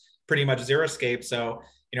that's pretty much xeriscape. So,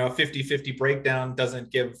 a 50-50 breakdown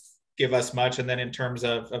doesn't give us much. And then in terms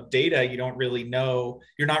of data, you don't really know,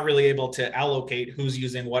 you're not really able to allocate who's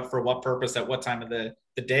using what for what purpose at what time of the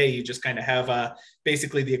day. You just kind of have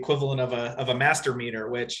basically the equivalent of a master meter,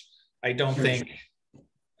 which I don't think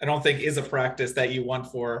is a practice that you want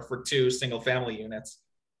for two single family units.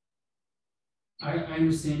 I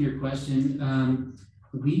understand your question.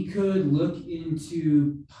 We could look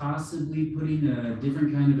into possibly putting a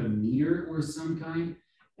different kind of a meter or some kind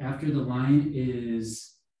after the line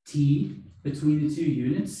is T'd between the two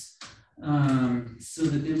units, so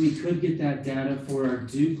that then we could get that data for our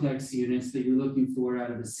duplex units that you're looking for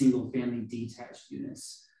out of the single family detached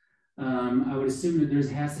units. I would assume that there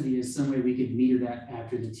has to be some way we could meter that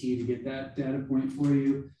after the T to get that data point for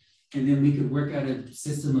you. And then we could work out a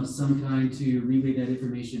system of some kind to relay that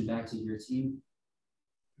information back to your team.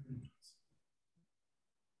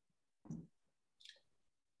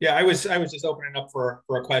 Yeah, I was just opening up for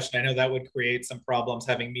a question. I know that would create some problems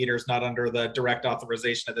having meters not under the direct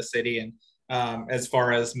authorization of the city, and as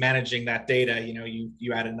far as managing that data, you know,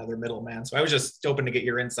 you add another middleman. So I was just hoping to get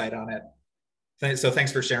your insight on it. So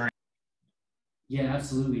thanks for sharing. Yeah,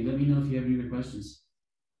 absolutely. Let me know if you have any other questions.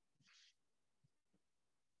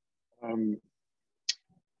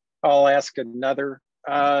 I'll ask another.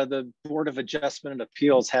 The Board of Adjustment and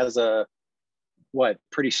Appeals has a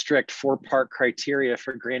pretty strict 4-part criteria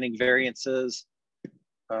for granting variances,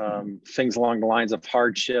 things along the lines of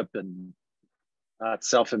hardship and not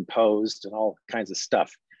self-imposed and all kinds of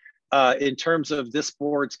stuff. In terms of this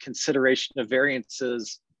board's consideration of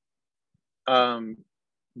variances,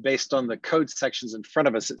 based on the code sections in front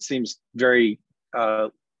of us, it seems very,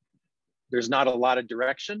 there's not a lot of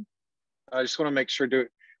direction. I just want to make sure,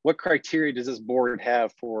 what criteria does this board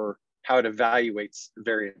have for how it evaluates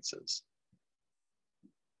variances?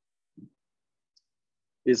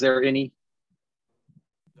 Is there any?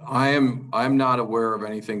 I'm not aware of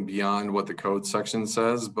anything beyond what the code section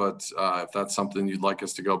says, but if that's something you'd like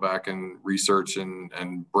us to go back and research and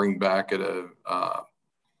bring back at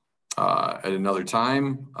another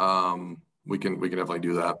time, we can definitely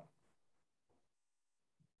do that.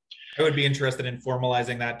 I would be interested in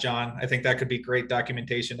formalizing that, John. I think that could be great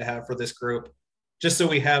documentation to have for this group, just so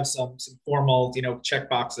we have some formal, you know, check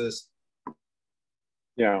boxes.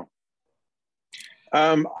 Yeah.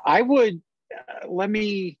 I would, let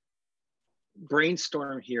me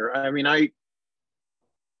brainstorm here. I mean, I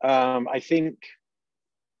think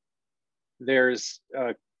there's,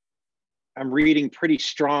 I'm reading pretty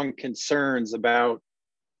strong concerns about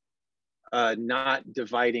not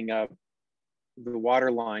dividing up the water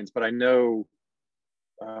lines, but I know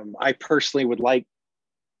I personally would like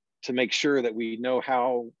to make sure that we know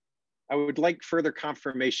how. I would like further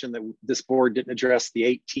confirmation that this board didn't address the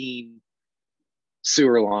 18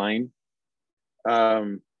 sewer line.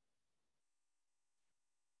 I'm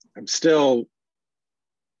still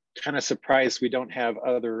kind of surprised we don't have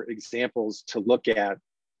other examples to look at,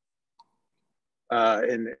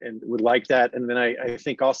 and would like that. And then I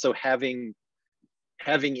think also having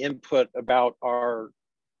input about our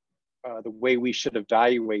the way we should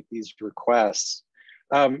evaluate these requests.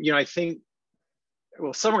 You know, I think,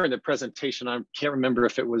 well, somewhere in the presentation, I can't remember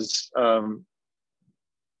if it was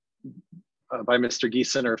by Mr.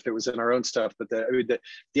 Geeson or if it was in our own stuff, but the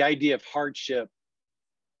idea of hardship,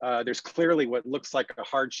 there's clearly what looks like a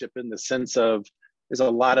hardship in the sense of there's a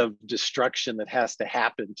lot of destruction that has to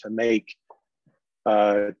happen to make,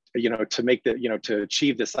 you know, to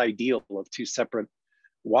achieve this ideal of 2 separate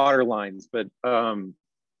water lines. But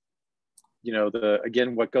you know,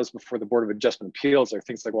 again, what goes before the Board of Adjustment Appeals are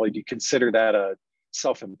things like, well, do you consider that a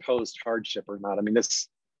self-imposed hardship or not? I mean, this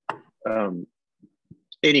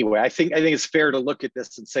anyway, I think it's fair to look at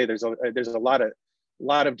this and say there's a lot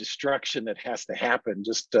of destruction that has to happen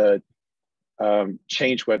just to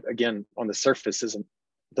change what, again, on the surface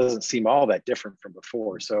doesn't seem all that different from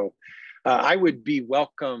before. So I would be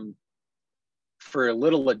welcome for a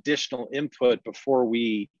little additional input before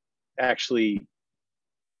we actually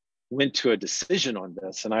went to a decision on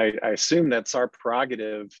this. And I assume that's our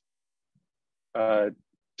prerogative to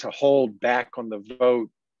hold back on the vote,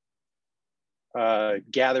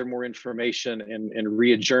 gather more information and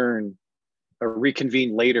re-adjourn or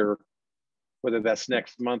reconvene later, whether that's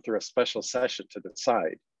next month or a special session to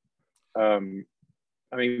decide. I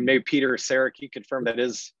mean, maybe Peter or Sarah, can you confirm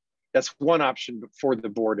that's one option for the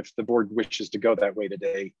board if the board wishes to go that way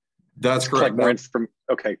today? That's correct.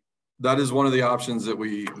 Okay. That is one of the options that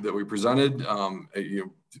we presented.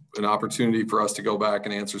 An opportunity for us to go back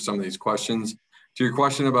and answer some of these questions. To your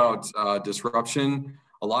question about disruption,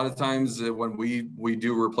 a lot of times when we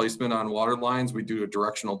do replacement on water lines, we do a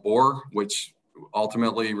directional bore, which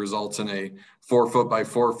ultimately results in a 4-foot by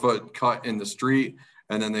 4-foot cut in the street.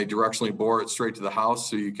 And then they directionally bore it straight to the house,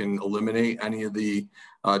 so you can eliminate any of the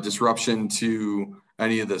disruption to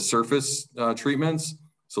any of the surface treatments.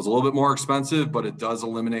 So it's a little bit more expensive, but it does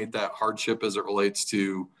eliminate that hardship as it relates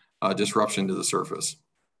to disruption to the surface.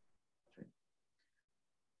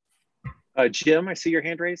 Jim, I see your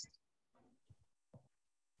hand raised.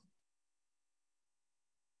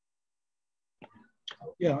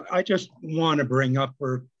 Yeah, I just want to bring up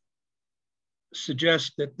or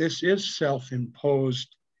suggest that this is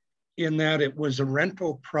self-imposed in that it was a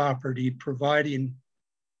rental property providing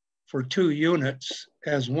for 2 units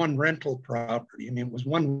as one rental property. I mean, it was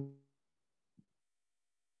one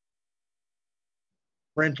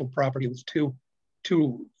rental property with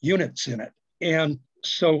two units in it. And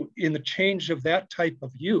so in the change of that type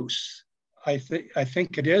of use, I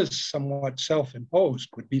think it is somewhat self-imposed,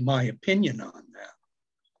 would be my opinion on that.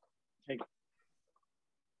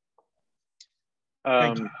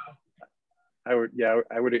 I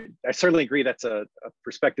certainly agree that's a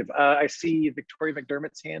perspective. I see Victoria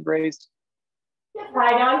McDermott's hand raised. Yes,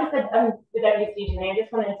 hi, no, I'm just the WC today. I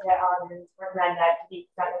just wanted to recommend that to the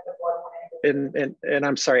extent that the board wanted. And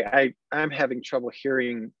I'm sorry, I'm having trouble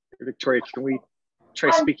hearing Victoria. Can we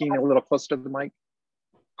try speaking a little closer to the mic?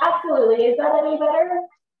 Absolutely. Is that any better?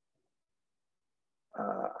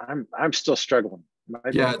 I'm still struggling.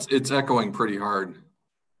 Yeah, it's echoing pretty hard.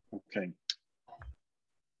 Okay.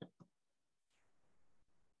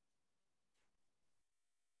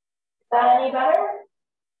 Is that any better?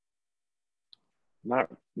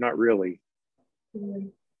 Not really.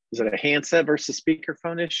 Is it a handset versus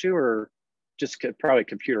speakerphone issue, or just probably a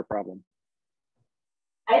computer problem?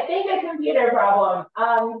 I think a computer problem.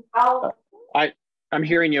 I'm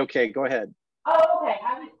hearing you okay. Go ahead. Oh, okay.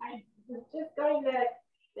 I was just going to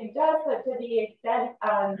suggest that to the extent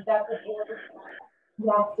that the board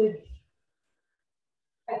wants to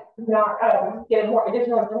get more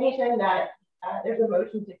additional information, that there's a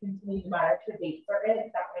motion to continue the matter to date certain.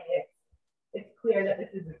 That way it's clear that this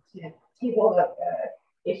is to table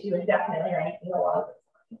the issue indefinitely or anything along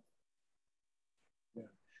those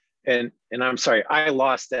lines. And I'm sorry, I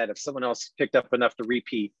lost that. If someone else picked up enough to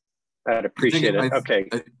repeat, I'd appreciate it. Okay.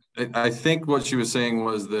 I think what she was saying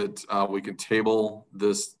was that we could table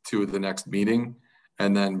this to the next meeting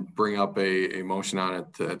and then bring up a motion on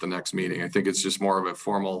it at the next meeting. I think it's just more of a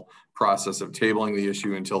formal process of tabling the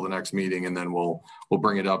issue until the next meeting, and then we'll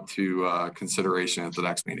bring it up to consideration at the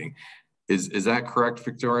next meeting. Is that correct,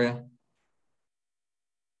 Victoria?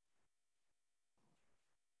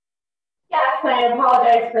 Yes, I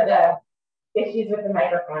apologize for the issues with the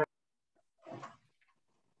microphone.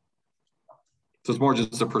 So it's more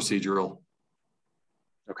just a procedural.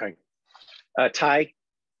 Okay. Ty?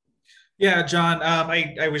 Yeah, John,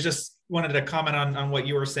 I was just wanted to comment on what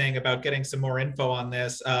you were saying about getting some more info on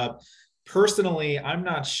this. Personally, I'm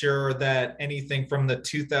not sure that anything from the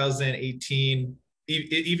 2018,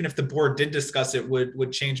 even if the board did discuss it,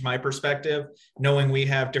 would change my perspective, knowing we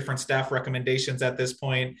have different staff recommendations at this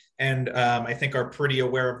point, and I think are pretty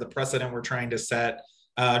aware of the precedent we're trying to set.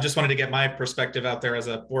 Just wanted to get my perspective out there as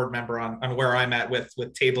a board member on where I'm at with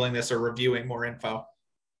tabling this or reviewing more info.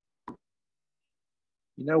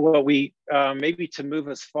 You know what, we maybe to move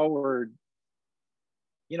us forward,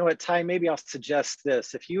 you know what, Ty, maybe I'll suggest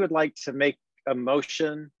this. If you would like to make a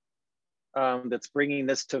motion that's bringing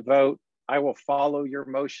this to vote, I will follow your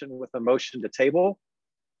motion with a motion to table,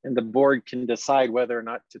 and the board can decide whether or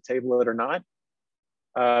not to table it or not.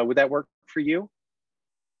 Would that work for you?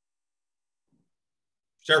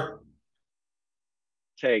 Sure.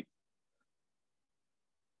 Okay.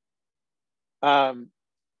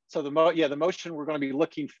 So the motion we're going to be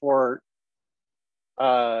looking for.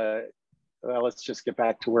 Well, let's just get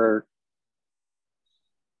back to where.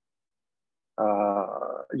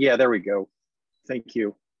 Yeah, there we go. Thank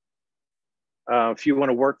you. If you want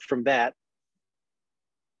to work from that.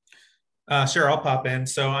 Sure, I'll pop in.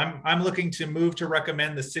 So I'm looking to move to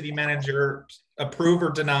recommend the city manager approve or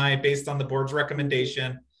deny based on the board's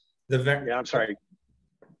recommendation. Yeah, I'm sorry,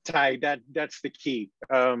 Ty. That's the key.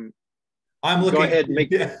 I'm looking. Go ahead and make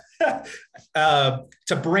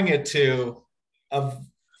to bring it to.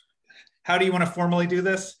 How do you want to formally do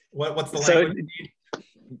this? What's the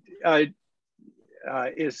language?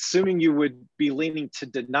 Assuming you would be leaning to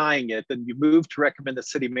denying it, then you move to recommend the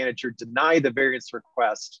city manager deny the variance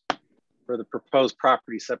request for the proposed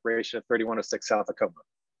property separation of 3106 South Acoma.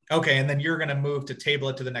 Okay, and then you're going to move to table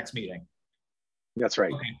it to the next meeting. That's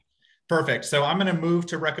right. Okay, perfect. So I'm going to move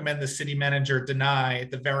to recommend the city manager deny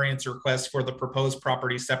the variance request for the proposed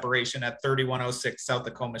property separation at 3106 South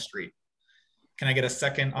Acoma Street. Can I get a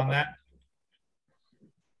second on that?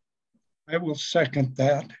 I will second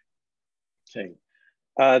that. Okay.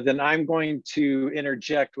 Then I'm going to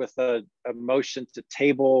interject with a motion to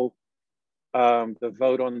table the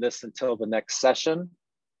vote on this until the next session.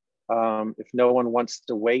 If no one wants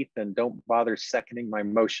to wait, then don't bother seconding my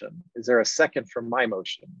motion. Is there a second for my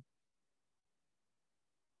motion?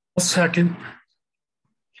 A second.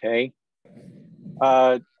 Okay.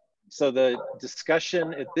 So the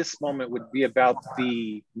discussion at this moment would be about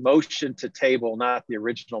the motion to table, not the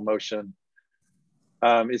original motion.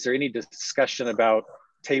 Is there any discussion about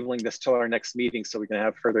tabling this till our next meeting so we can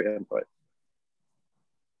have further input?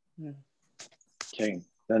 Okay,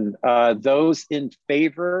 then those in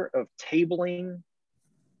favor of tabling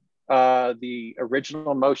the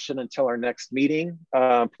original motion until our next meeting,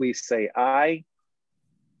 please say aye.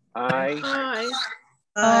 Aye. Aye.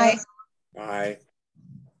 Aye. Aye.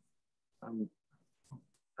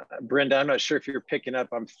 Brenda, I'm not sure if you're picking up.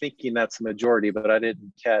 I'm thinking that's a majority, but I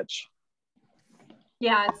didn't catch.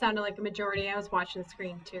 Yeah, it sounded like a majority. I was watching the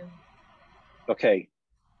screen too. Okay.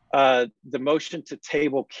 The motion to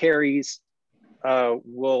table carries.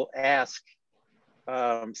 We'll ask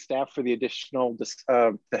staff for the additional,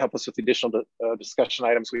 to help us with the additional discussion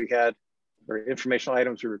items we had, or informational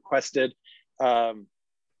items we requested. Mr.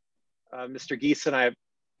 Geeson,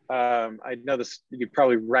 I know this, you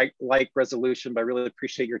probably like resolution, but I really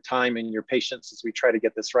appreciate your time and your patience as we try to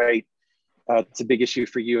get this right. It's a big issue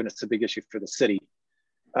for you and it's a big issue for the city.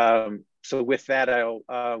 So with that,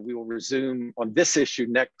 we will resume on this issue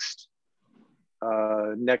next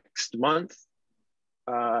month.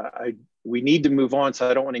 We need to move on,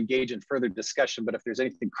 so I don't want to engage in further discussion, but if there's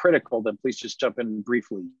anything critical, then please just jump in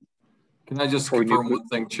briefly. Can I just confirm one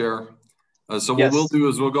thing, Chair? So yes. What we'll do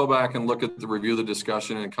is we'll go back and look at the review of the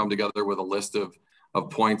discussion and come together with a list of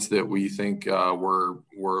points that we think we're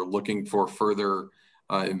looking for further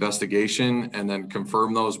investigation, and then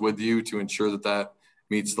confirm those with you to ensure that that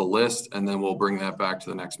meets the list, and then we'll bring that back to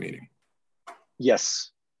the next meeting.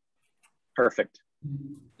 Yes, perfect.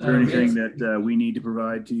 Is there anything that we need to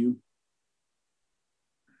provide to you?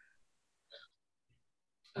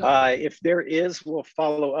 If there is, we'll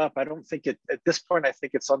follow up. I don't think at this point, I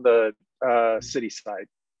think it's on the city side.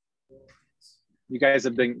 You guys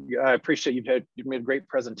have been, I appreciate you've made a great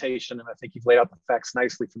presentation, and I think you've laid out the facts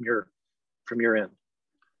nicely from your end.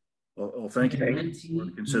 Well, thank you for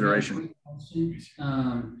the consideration. What is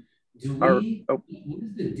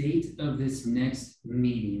the date of this next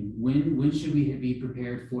meeting? When should we be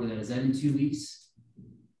prepared for that? Is that in 2 weeks?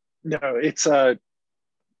 No, it's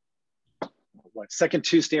second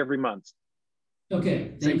Tuesday every month.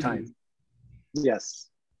 Okay. Same time. Yes.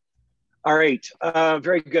 All right.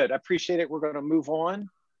 Very good. I appreciate it. We're going to move on.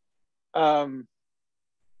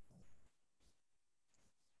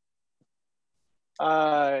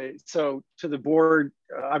 So to the board,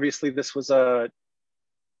 obviously this was a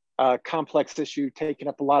complex issue taking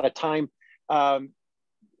up a lot of time.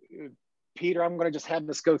 Peter, I'm going to just have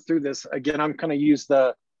us go through this again. I'm going to use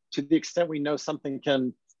to the extent we know something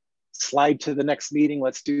can slide to the next meeting,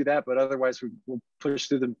 let's do that. But otherwise we'll push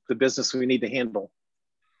through the business we need to handle.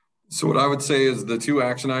 So what I would say is the two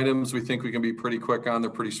action items we think we can be pretty quick on. They're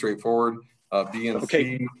pretty straightforward, B and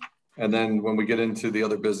C. And then when we get into the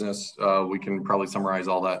other business, we can probably summarize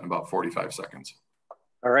all that in about 45 seconds.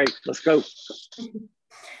 All right, let's go.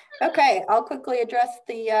 Okay, I'll quickly address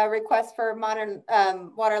the request for modern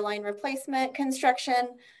water line replacement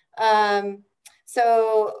construction.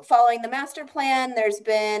 So following the master plan, there's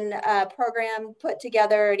been a program put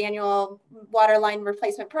together, an annual water line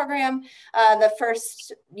replacement program. The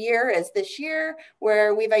first year is this year,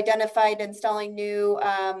 where we've identified installing new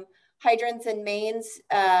hydrants and mains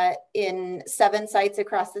in 7 sites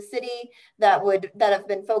across the city that have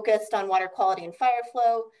been focused on water quality and fire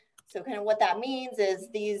flow. So kind of what that means is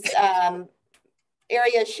these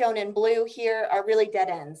areas shown in blue here are really dead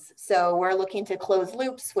ends. So we're looking to close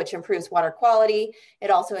loops, which improves water quality. It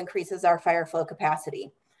also increases our fire flow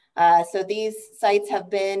capacity. So these sites have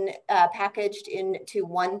been packaged into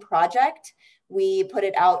one project. We put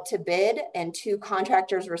it out to bid and 2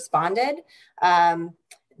 contractors responded.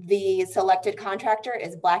 The selected contractor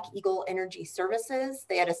is Blackeagle Energy Services.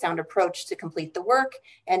 They had a sound approach to complete the work,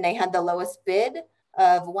 and they had the lowest bid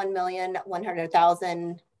of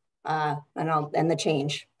 $1,100,000 and the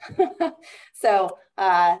change. So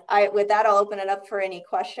with that, I'll open it up for any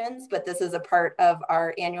questions, but this is a part of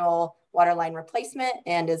our annual water line replacement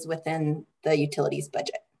and is within the utilities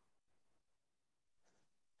budget.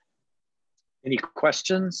 Any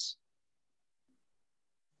questions?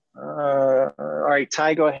 All right,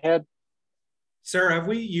 Ty, go ahead. Sarah, have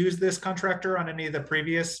we used this contractor on any of the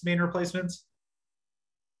previous main replacements?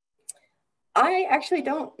 I actually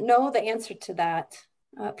don't know the answer to that.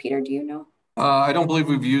 Peter, do you know? I don't believe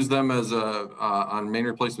we've used them as on main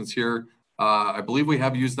replacements here. I believe we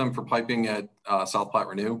have used them for piping at South Platte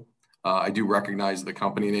Renew. I do recognize the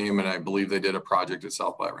company name, and I believe they did a project at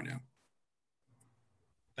South Platte Renew.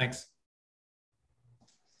 Thanks.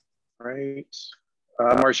 All right.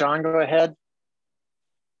 Marjan, go ahead.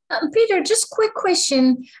 Pieter, just quick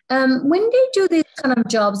question. When they do these kind of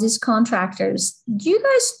jobs, these contractors, do you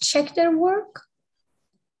guys check their work?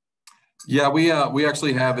 Yeah, we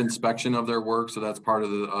actually have inspection of their work, so that's part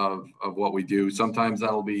of what we do. Sometimes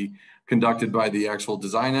that'll be conducted by the actual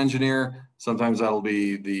design engineer. Sometimes that'll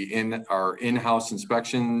be our in-house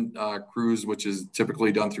inspection crews, which is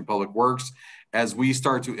typically done through Public Works. As we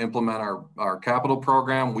start to implement our capital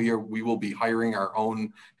program, we will be hiring our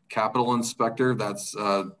own capital inspector. That's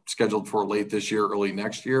scheduled for late this year, early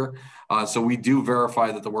next year. So we do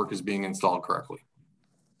verify that the work is being installed correctly.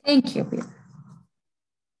 Thank you, Pieter.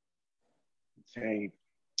 Okay,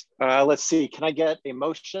 let's see. Can I get a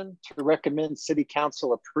motion to recommend City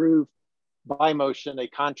Council approve by motion a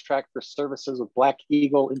contract for services with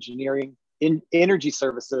Blackeagle Energy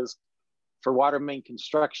Services for water main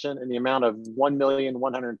construction in the amount of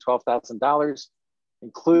 $1,112,000,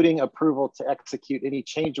 including approval to execute any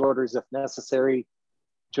change orders if necessary,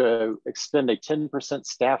 to expend a 10%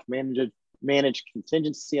 staff managed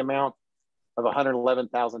contingency amount of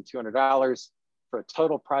 $111,200 for a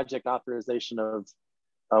total project authorization of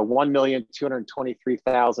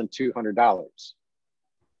 $1,223,200.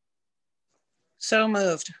 So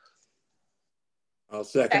moved. I'll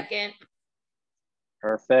second. Second.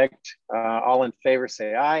 Perfect. All in favor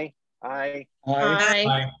say aye. Aye.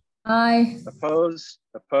 Aye. Aye. Opposed?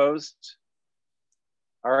 Opposed?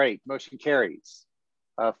 All right, motion carries.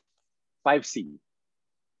 5C.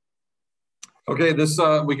 Okay, this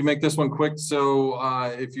we can make this one quick. So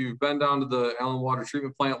if you've been down to the Allen Water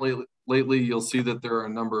Treatment Plant lately, you'll see that there are a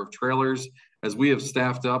number of trailers. As we have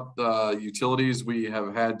staffed up utilities, we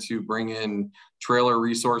have had to bring in trailer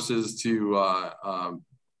resources to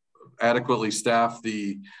adequately staff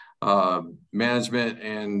the management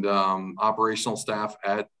and operational staff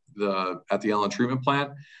at the Allen Treatment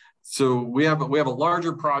Plant. So we have a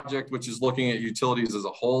larger project which is looking at utilities as a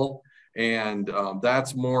whole, and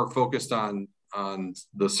that's more focused on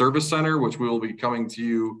the service center, which we will be coming to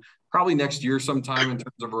you probably next year sometime in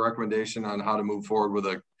terms of a recommendation on how to move forward with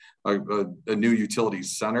a new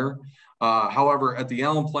utilities center. However, at the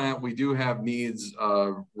Allen plant, we do have needs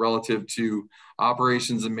relative to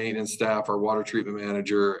operations and maintenance staff, our water treatment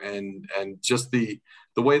manager, and just the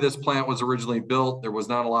way this plant was originally built. There was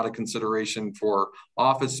not a lot of consideration for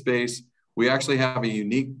office space. We actually have a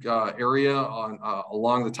unique area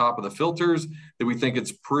along the top of the filters that we think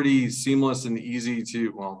it's pretty seamless and easy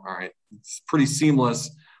to, well, all right, it's pretty seamless.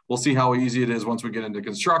 We'll see how easy it is once we get into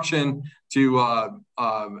construction to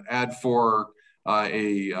add for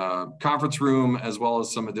a conference room as well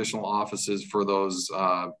as some additional offices for those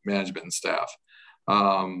management and staff.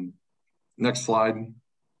 Next slide.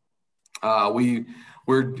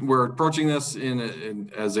 We're approaching this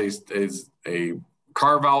as a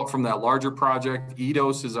carve out from that larger project.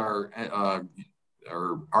 Eidos is our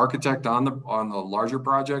architect on the larger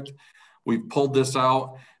project. We've pulled this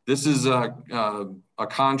out. This is a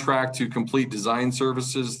contract to complete design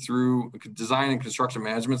services through design and construction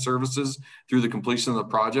management services through the completion of the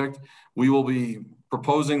project. We will be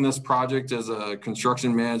proposing this project as a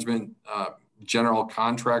construction management general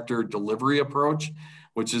contractor delivery approach,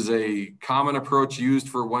 which is a common approach used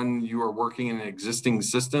for when you are working in existing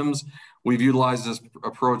systems. We've utilized this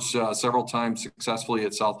approach several times successfully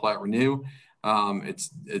at South Platte Renew.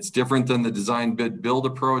 It's different than the design bid build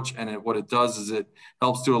approach, and what it does is it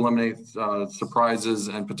helps to eliminate surprises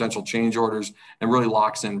and potential change orders and really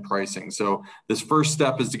locks in pricing. So this first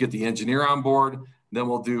step is to get the engineer on board. Then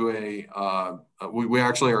we'll do we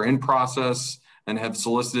actually are in process and have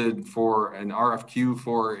solicited for an RFQ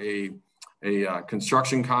for a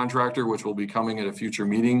construction contractor, which will be coming at a future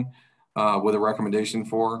meeting with a recommendation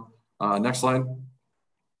for. Next slide.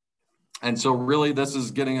 And so really this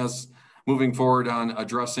is getting us moving forward on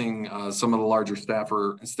addressing some of the larger staff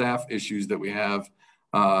issues that we have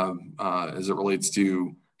as it relates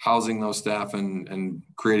to housing those staff and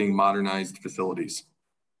creating modernized facilities.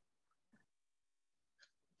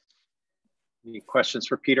 Any questions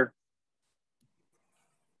for Pieter?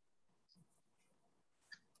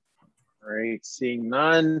 All right, seeing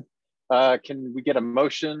none, can we get a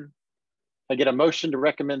motion? I get a motion to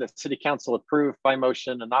recommend that City Council approve by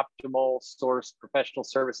motion an optimal source professional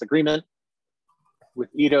service agreement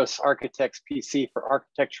with Eidos Architects PC for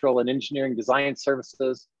architectural and engineering design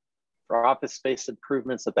services for office space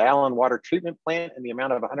improvements at the Allen Water Treatment Plant in the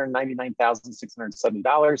amount of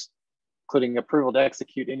 $199,670, including approval to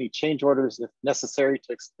execute any change orders if necessary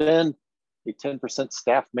to expend a 10%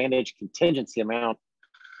 staff managed contingency amount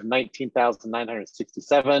of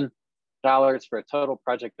 $19,967 for a total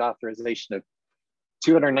project authorization of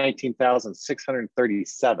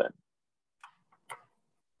 $219,637.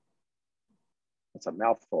 That's a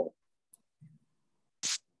mouthful.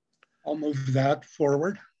 I'll move that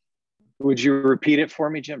forward. Would you repeat it for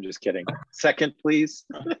me, Jim? Just kidding. Second, please.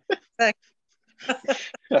 Second.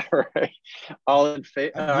 All right. All in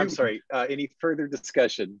favor? I'm sorry. Any further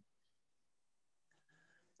discussion?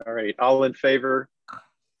 All right. All in favor?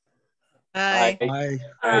 Aye. Aye.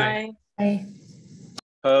 Aye. Aye.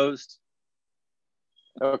 Opposed?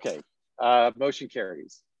 Okay. Motion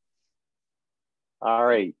carries. All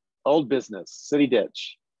right. Old business, city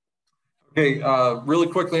ditch. Okay, really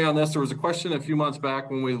quickly on this, there was a question a few months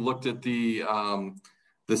back when we looked at the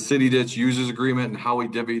city ditch users agreement and how we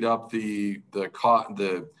divvied up the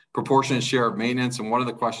proportionate share of maintenance. And one of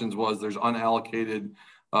the questions was there's unallocated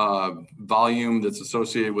volume that's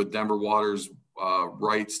associated with Denver Water's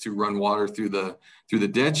rights to run water through the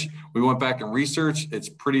ditch. We went back and researched. It's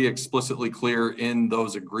pretty explicitly clear in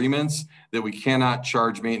those agreements that we cannot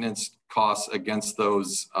charge maintenance costs against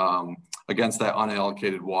those against that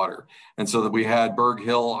unallocated water. And so that we had Berg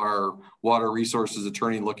Hill, our water resources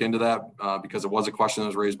attorney, look into that because it was a question that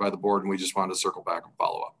was raised by the board, and we just wanted to circle back and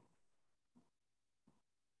follow up.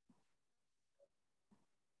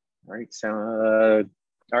 All right. So,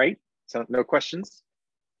 So no questions.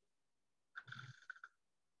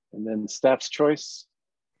 And then staff's choice.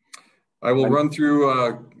 I will run through,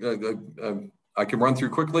 I can run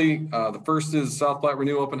through quickly. The first is South Platte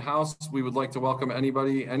Renew Open House. We would like to welcome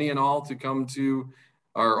anybody, any and all, to come to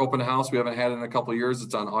our open house. We haven't had it in a couple of years.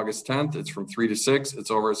 It's on August 10th. It's from 3 to 6. It's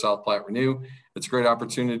over at South Platte Renew. It's a great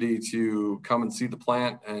opportunity to come and see the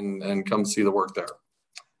plant and come see the work there.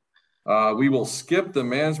 We will skip the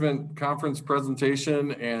management conference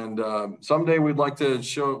presentation, and someday we'd like to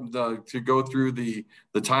go through the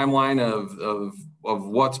timeline of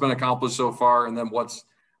what's been accomplished so far, and then what's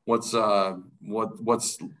in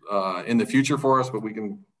the future for us. But we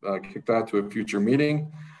can kick that to a future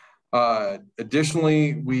meeting.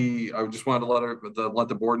 Additionally, I just wanted to let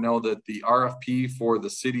the board know that the RFP for the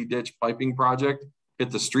city ditch piping project hit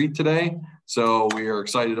the street today. So we are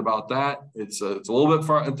excited about that. It's a little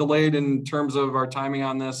bit delayed in terms of our timing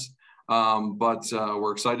on this, but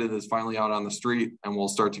we're excited it's finally out on the street, and we'll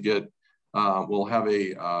start to get, we'll have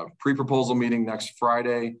a pre-proposal meeting next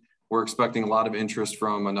Friday. We're expecting a lot of interest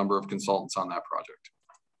from a number of consultants on that project.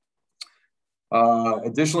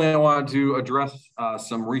 Additionally, I wanted to address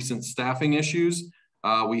some recent staffing issues.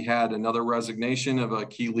 We had another resignation of a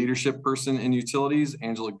key leadership person in utilities.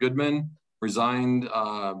 Angela Goodman resigned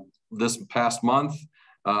this past month.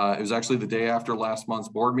 It was actually the day after last month's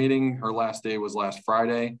board meeting. Her last day was last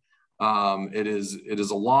Friday. It is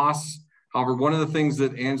a loss. However, one of the things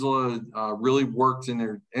that Angela really worked in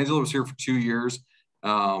there, Angela was here for 2 years,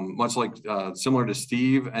 much like similar to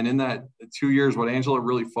Steve. And in that 2 years, what Angela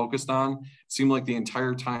really focused on seemed like the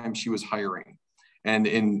entire time she was hiring. And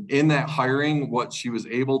in that hiring, what she was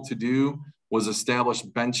able to do was establish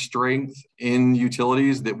bench strength in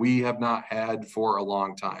utilities that we have not had for a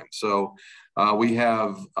long time. So we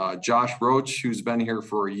have Josh Roach, who's been here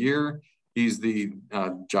for a year. He's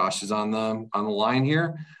Josh is on the line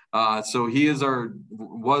here. So he is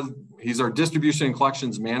he's our distribution and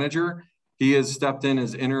collections manager. He has stepped in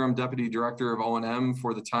as interim deputy director of O&M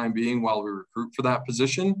for the time being while we recruit for that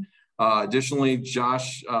position. Additionally,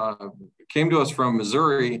 Josh came to us from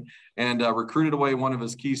Missouri and recruited away one of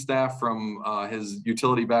his key staff from his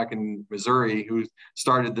utility back in Missouri, who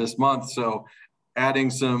started this month. So adding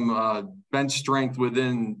some bench strength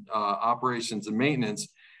within operations and maintenance.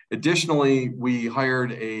 Additionally, we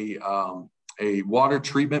hired a water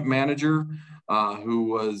treatment manager who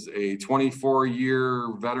was a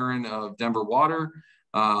 24-year veteran of Denver Water.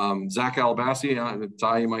 Zach Alabassi,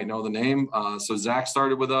 Ty, you might know the name. So Zach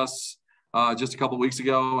started with us just a couple of weeks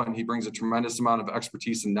ago, and he brings a tremendous amount of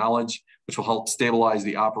expertise and knowledge, which will help stabilize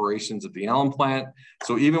the operations at the Allen plant.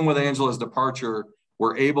 So even with Angela's departure,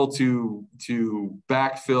 we're able to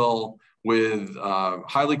backfill with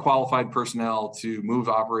highly qualified personnel to move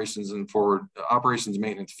operations and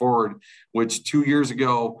maintenance forward, which 2 years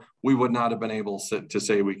ago, we would not have been able to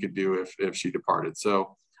say we could do if she departed.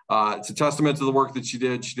 So it's a testament to the work that she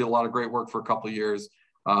did. She did a lot of great work for a couple of years.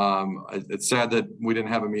 It's sad that we didn't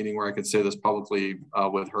have a meeting where I could say this publicly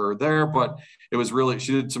with her there, but it was really,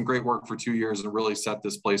 she did some great work for 2 years and really set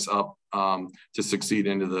this place up to succeed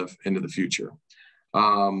into the future.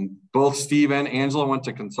 Both Steve and Angela went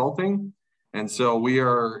to consulting. And so we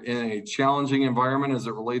are in a challenging environment as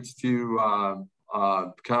it relates to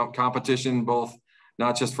competition, both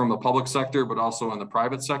not just from the public sector, but also in the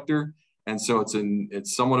private sector. And so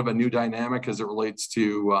it's somewhat of a new dynamic as it relates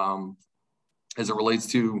to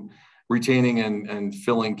retaining and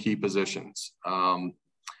filling key positions.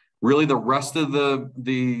 Really, the rest of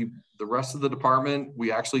the the rest of the department,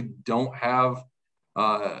 we actually don't have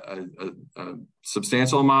a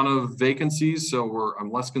substantial amount of vacancies, so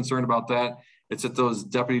I'm less concerned about that. It's at those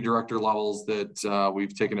deputy director levels that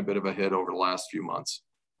we've taken a bit of a hit over the last few months.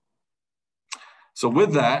 So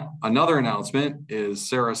with that, another announcement is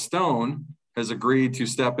Sarah Stone has agreed to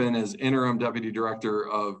step in as interim deputy director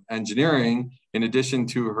of engineering, in addition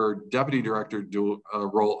to her deputy director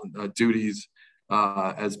duties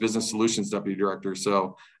as business solutions deputy director.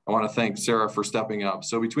 So I want to thank Sarah for stepping up.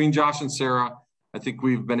 So between Josh and Sarah, I think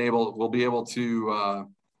we'll be able to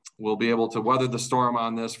weather the storm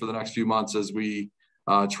on this for the next few months as we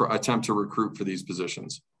attempt to recruit for these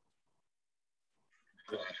positions.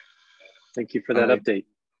 Thank you for that update.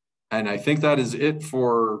 And I think that is it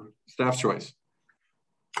for staff choice.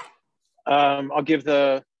 I'll give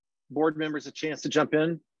the board members a chance to jump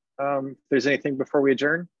in. If there's anything before we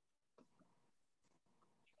adjourn.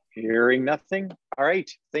 Hearing nothing. All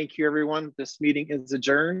right. Thank you, everyone. This meeting is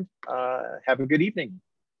adjourned. Have a good evening.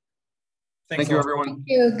 Thank you, everyone. Thank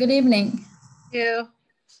you. Good evening. Thank you.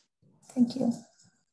 Thank you.